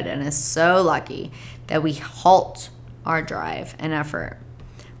good and is so lucky that we halt our drive and effort.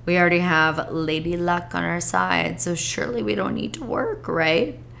 We already have Lady Luck on our side, so surely we don't need to work,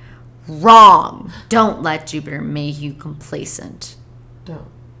 right? Wrong. Don't let Jupiter make you complacent.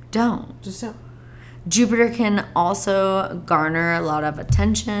 Don't. Just don't. Jupiter can also garner a lot of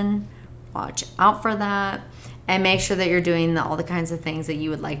attention. Watch out for that. And make sure that you're doing all the kinds of things that you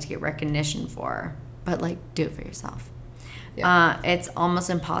would like to get recognition for. But, like, do it for yourself. Yeah. It's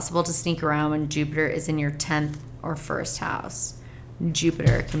almost impossible to sneak around when Jupiter is in your 10th or first house.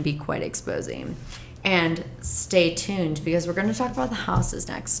 Jupiter can be quite exposing. And stay tuned because we're going to talk about the houses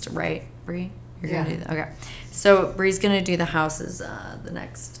next, right, Bree? You're going to do that? Okay. So Bree's going to do the houses the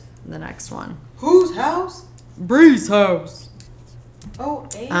next one. Whose house? Bree's house. Oh,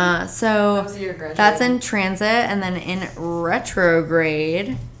 so that was the year graduated. That's in transit, and then in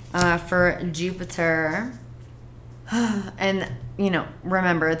retrograde for Jupiter. And, you know,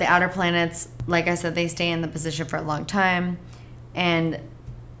 remember, the outer planets, like I said, they stay in the position for a long time. And,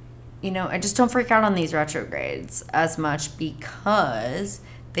 you know, I just don't freak out on these retrogrades as much because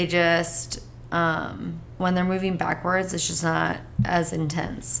they just, when they're moving backwards, it's just not as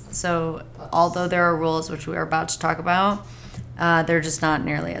intense. So although there are rules, which we are about to talk about, they're just not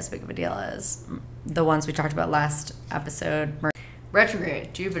nearly as big of a deal as the ones we talked about last episode.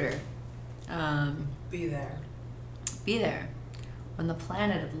 Retrograde, Jupiter. Be there. When the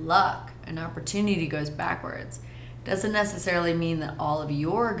planet of luck and opportunity goes backwards, doesn't necessarily mean that all of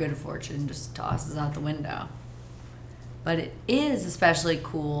your good fortune just tosses out the window. But it is especially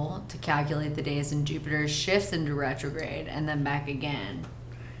cool to calculate the days when Jupiter shifts into retrograde and then back again.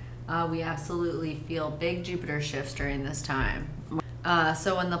 We absolutely feel big Jupiter shifts during this time.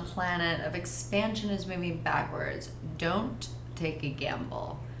 So when the planet of expansion is moving backwards, don't take a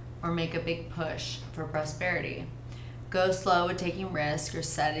gamble or make a big push for prosperity. Go slow with taking risks or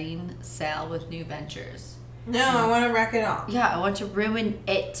setting sail with new ventures. No, I want to wreck it all. Yeah, I want to ruin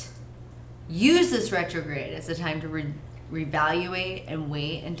it. Use this retrograde as a time to reevaluate and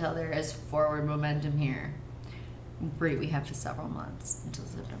wait until there is forward momentum here. Brie, we have several months until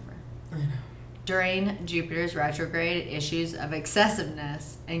September. I know. During Jupiter's retrograde, issues of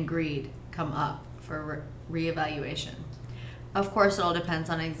excessiveness and greed come up for reevaluation. Of course, it all depends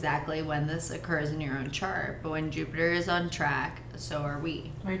on exactly when this occurs in your own chart, but when Jupiter is on track, so are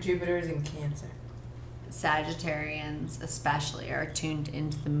we. My Jupiter is in Cancer. Sagittarians especially are tuned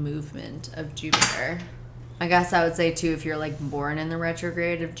into the movement of Jupiter. I guess I would say too, if you're like born in the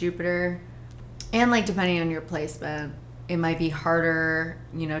retrograde of Jupiter, and like depending on your placement, it might be harder,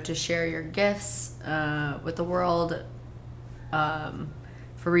 to share your gifts with the world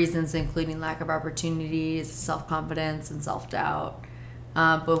for reasons including lack of opportunities, self-confidence, and self-doubt,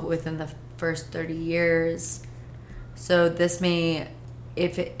 but within the first 30 years. So this may,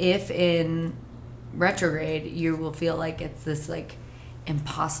 if in retrograde, you will feel like it's this like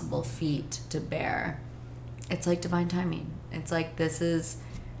impossible feat to bear. It's like divine timing. It's like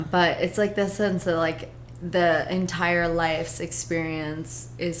but it's like the sense that like the entire life's experience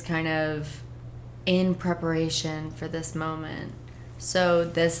is kind of in preparation for this moment. So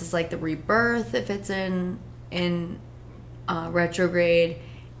this is like the rebirth if it's in retrograde,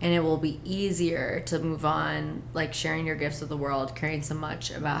 and it will be easier to move on, like sharing your gifts with the world, caring so much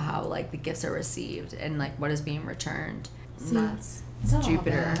about how like the gifts are received and like what is being returned. See, that's it's not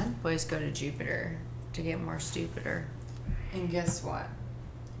Jupiter. bad. Boys go to Jupiter to get more stupider. And guess what?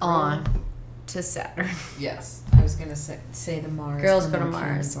 On to Saturn. Yes. I was going to say the Mars. Girls go to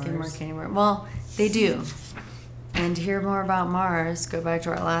Mars, get more candy bar. Well, they do. And to hear more about Mars, go back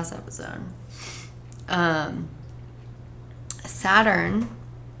to our last episode. Saturn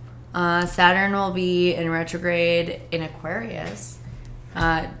will be in retrograde in Aquarius.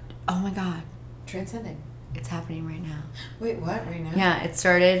 Oh my God. Transcending. It's happening right now. Wait, what? Right now? Yeah, it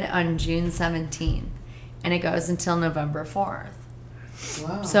started on June 17th and it goes until November 4th.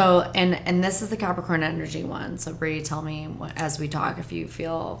 Wow. So, and this is the Capricorn energy one. So, Bree, tell me as we talk if you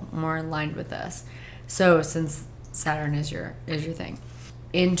feel more aligned with this. So, since Saturn is your thing.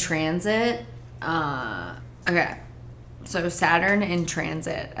 In transit, okay. So, Saturn in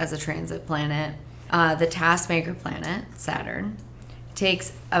transit as a transit planet, the taskmaker planet, Saturn,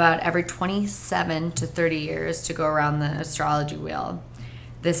 takes about every 27 to 30 years to go around the astrology wheel.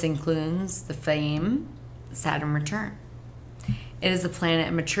 This includes the fame Saturn return. It is the planet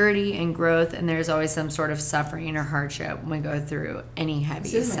of maturity and growth, and there's always some sort of suffering or hardship when we go through any heavy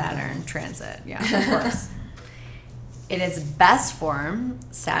Saturn transit. Yeah, of course. In its best form,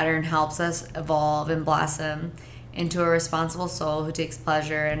 Saturn helps us evolve and blossom into a responsible soul who takes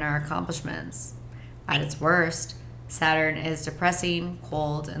pleasure in our accomplishments. At its worst, Saturn is depressing,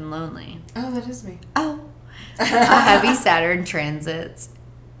 cold, and lonely. Oh, that is me. Oh. A heavy Saturn transit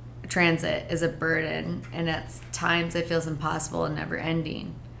is a burden, and at times it feels impossible and never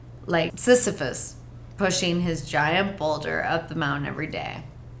ending. Like Sisyphus pushing his giant boulder up the mountain every day.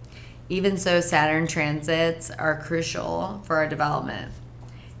 Even so, Saturn transits are crucial for our development.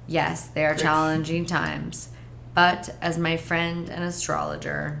 Yes, they are challenging times, but as my friend and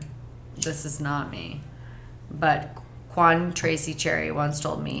astrologer, this is not me, but Quan Tracy Cherry once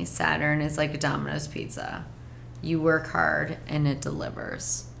told me, Saturn is like a Domino's pizza. You work hard and it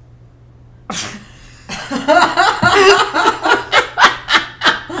delivers.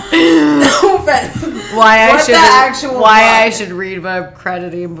 No offense. I should read what I'm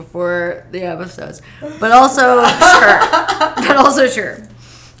crediting before the episodes, but also sure.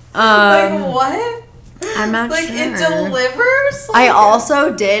 Like what? I'm not like sure. It delivers. I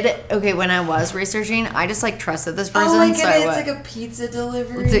also did when I was researching. I just like trusted this person. Oh, like so it's like a pizza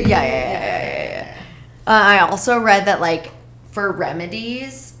delivery. Yeah. I also read that like for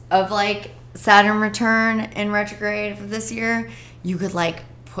remedies of like Saturn return and retrograde for this year, you could like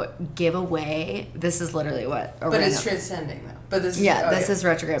give away. This is literally what. But it's transcending though. But this is this is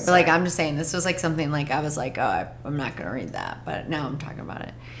retrograde. But like I'm just saying, this was like something like I was like, oh, I'm not gonna read that, but now I'm talking about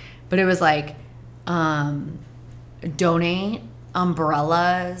it. But it was like, donate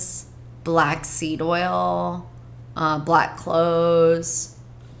umbrellas, black seed oil, black clothes.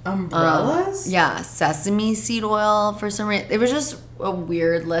 Umbrellas? Yeah, sesame seed oil for some reason. It was just a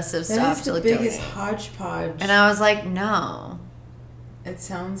weird list of stuff. That is the biggest hodgepodge. And I was like, no. It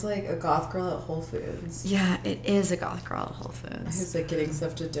sounds like a goth girl at Whole Foods. Yeah, it is a goth girl at Whole Foods. Who's like getting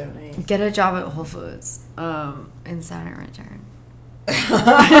stuff to donate. Get a job at Whole Foods in Saturn return.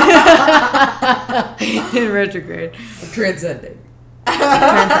 In retrograde. Transcending.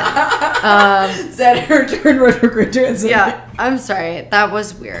 Saturn return retrograde transcending. Yeah, I'm sorry. That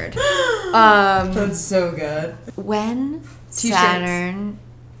was weird. That's so good. When T-shirts. Saturn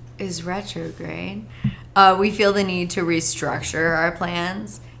is retrograde, we feel the need to restructure our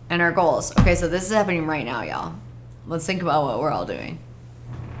plans and our goals. Okay, so this is happening right now, y'all. Let's think about what we're all doing.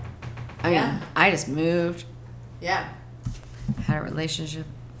 I mean, I just moved. Yeah. Had a relationship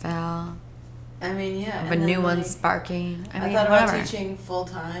fail. I mean, yeah. Have a new one sparking. I mean, thought whatever. about teaching full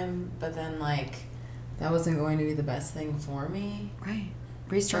time, but then like that wasn't going to be the best thing for me. Right.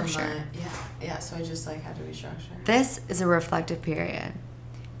 For Restructure. yeah. So I just like had to restructure. This is a reflective period,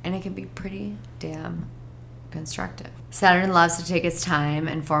 and it can be pretty damn constructive. Saturn loves to take its time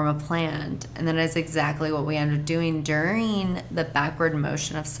and form a plan, and that is exactly what we end up doing during the backward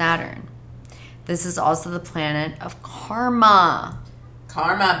motion of Saturn. This is also the planet of karma.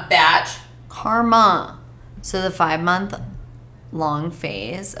 Karma, batch. Karma. So the 5-month-long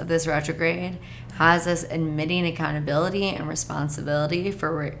phase of this retrograde has us admitting accountability and responsibility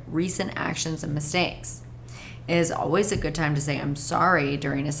for recent actions and mistakes. It is always a good time to say I'm sorry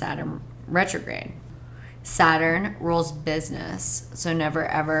during a Saturn retrograde. Saturn rules business, so never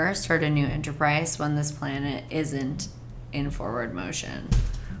ever start a new enterprise when this planet isn't in forward motion.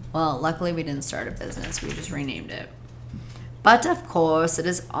 Well, luckily we didn't start a business, we just renamed it. But of course, it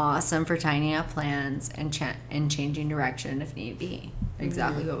is awesome for tidying up plans and changing direction if need be.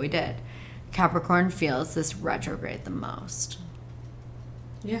 Exactly what we did. Capricorn feels this retrograde the most.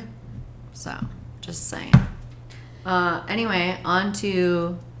 Yeah. So, just saying. Anyway, on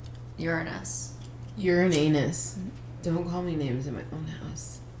to Uranus. Uranus. Don't call me names in my own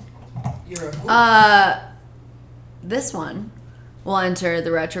house. You're a This one will enter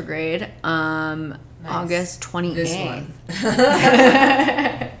the retrograde August 28th. This one.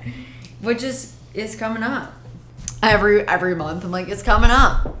 Which is coming up. Every month I'm like, it's coming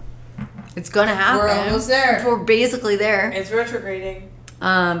up. It's gonna happen. We're almost there. We're basically there. It's retrograding.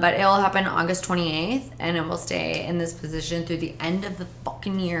 But it will happen August 28th, and it will stay in this position through the end of the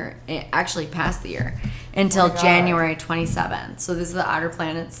fucking year. Actually, past the year until January 27th. So this is the outer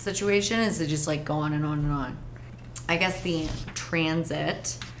planets situation. Is it just like go on and on and on? I guess the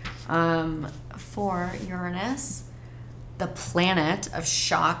transit for Uranus, the planet of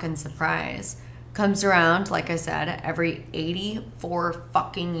shock and surprise, comes around, like I said, every 84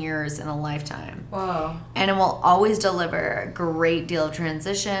 fucking years in a lifetime. Wow. And it will always deliver a great deal of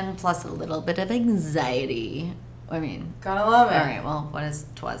transition plus a little bit of anxiety. I mean, Gotta love it. all right, well, what is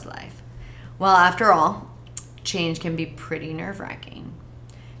 'twas life? Well, after all, change can be pretty nerve-wracking.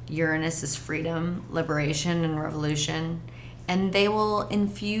 Uranus is freedom, liberation, and revolution, and they will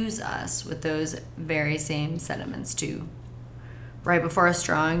infuse us with those very same sentiments too. Right before a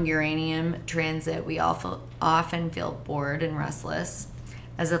strong Uranian transit, we often feel bored and restless,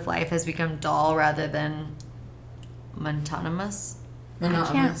 as if life has become dull rather than monotonous. I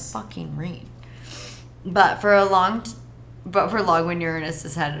can't fucking read. But for long when Uranus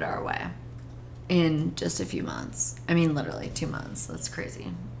is headed our way, in just a few months. I mean, literally 2 months. That's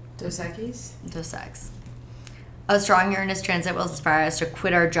crazy. Dos Equis? Dos Equis. A strong Uranus transit will inspire us to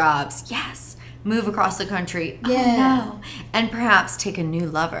quit our jobs. Yes. Move across the country. Yeah. Oh no. And perhaps take a new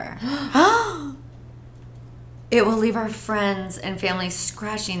lover. It will leave our friends and family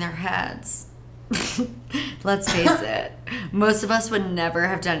scratching their heads. Let's face it. Most of us would never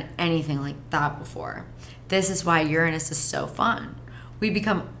have done anything like that before. This is why Uranus is so fun. We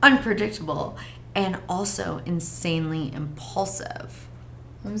become unpredictable and also insanely impulsive.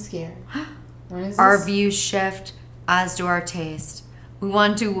 I'm scared. When is Our this? views shift, as do our taste. We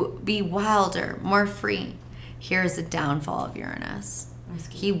want to be wilder, more free. Here's the downfall of Uranus.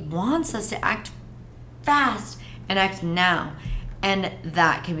 He wants us to act fast and act now, and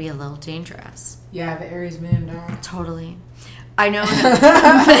that can be a little dangerous. Yeah, the Aries moon, dog. Totally. I know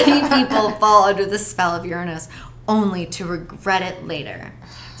that many people fall under the spell of Uranus only to regret it later.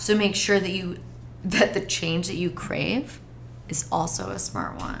 So make sure that the change that you crave is also a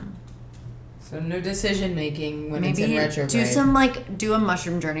smart one. So no decision making when it's in retrograde. Do a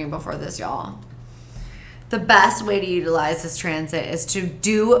mushroom journey before this, y'all. The best way to utilize this transit is to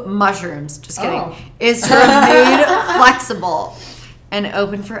do mushrooms. Just kidding. Oh. Is to remain flexible and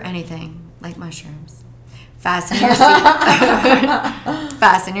open for anything like mushrooms. Fasten your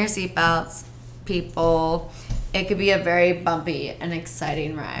seatbelts, people. It could be a very bumpy and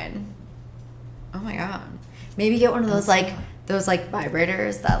exciting ride. Oh my god. Maybe get one of those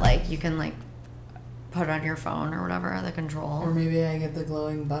vibrators that you can put on your phone or whatever, the control. Or maybe I get the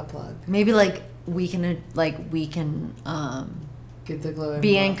glowing butt plug. Maybe we can Get the glowing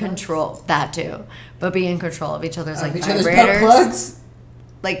be in butt plugs. control. That too. But be in control of each other's like Each other's butt vibrators. plugs.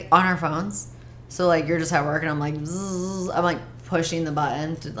 Like on our phones. So like you're just at work and I'm like zzz, I'm like pushing the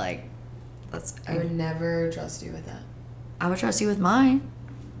button to like I would never trust you with that. I would trust you with mine.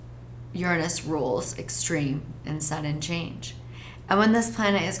 Uranus rules extreme and sudden change. And when this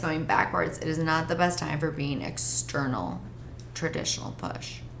planet is going backwards, it is not the best time for being external traditional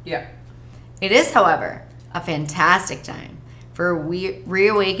push. Yeah. It is, however, a fantastic time for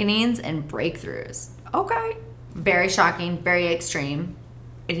reawakenings and breakthroughs. Okay. Very shocking, very extreme.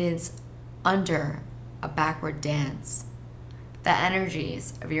 It is under a backward dance. The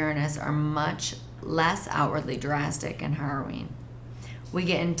energies of Uranus are much less outwardly drastic and harrowing. We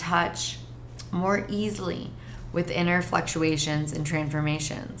get in touch more easily with inner fluctuations and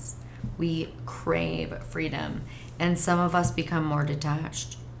transformations. We crave freedom, and some of us become more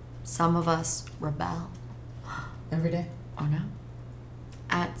detached. Some of us rebel. Every day. Oh no.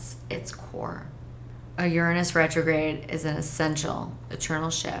 At its core, a Uranus retrograde is an essential eternal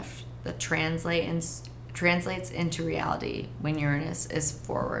shift that translates into reality when Uranus is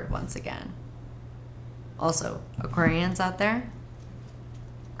forward once again. Also, Aquarians out there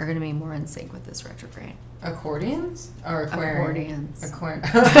are going to be more in sync with this retrograde. Accordions? Or aquarium? Accordions. Aquarium.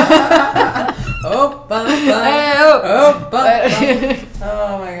 Oh,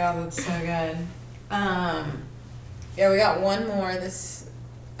 Oh my god, that's so good. Yeah, we got one more this,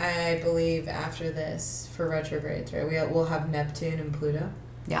 I believe, after this for retrogrades, right? We'll have Neptune and Pluto.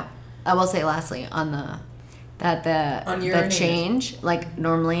 Yeah. I will say lastly on the Uranus. change, like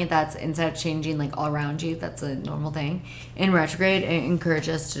normally that's instead of changing like all around you, that's a normal thing. In retrograde, it encourages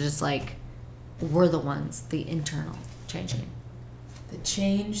us to just like we're the ones, the internal changing. The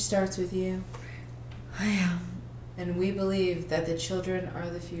change starts with you. Yeah. And we believe that the children are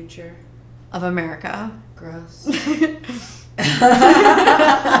the future. Of America. Gross.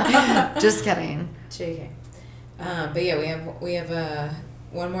 Just kidding. JK. But yeah, we have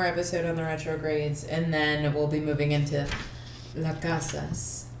one more episode on the retrogrades, and then we'll be moving into La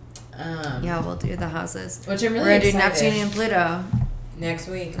Casas. Yeah, we'll do the houses. Which I'm really We're gonna do excited. Neptune and Pluto Next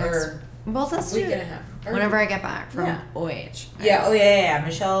week, Next- or well, let's week do and a it half. Or- whenever I get back from Yeah. OH. Yeah.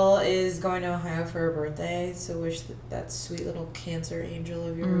 Michelle is going to Ohio for her birthday, so wish that sweet little Cancer angel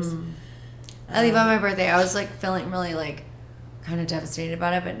of yours. I leave on my birthday. I was like feeling really like kind of devastated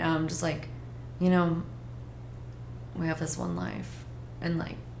about it, but now I'm just like, you know, we have this one life, and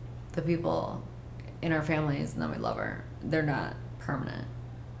like the people in our families and that we love her, they're not permanent,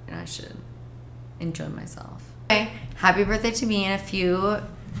 and I should enjoy myself. Okay, happy birthday to me in a few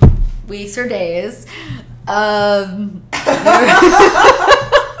weeks or days.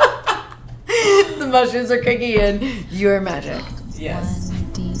 The mushrooms are kicking in. You're magic. Yes.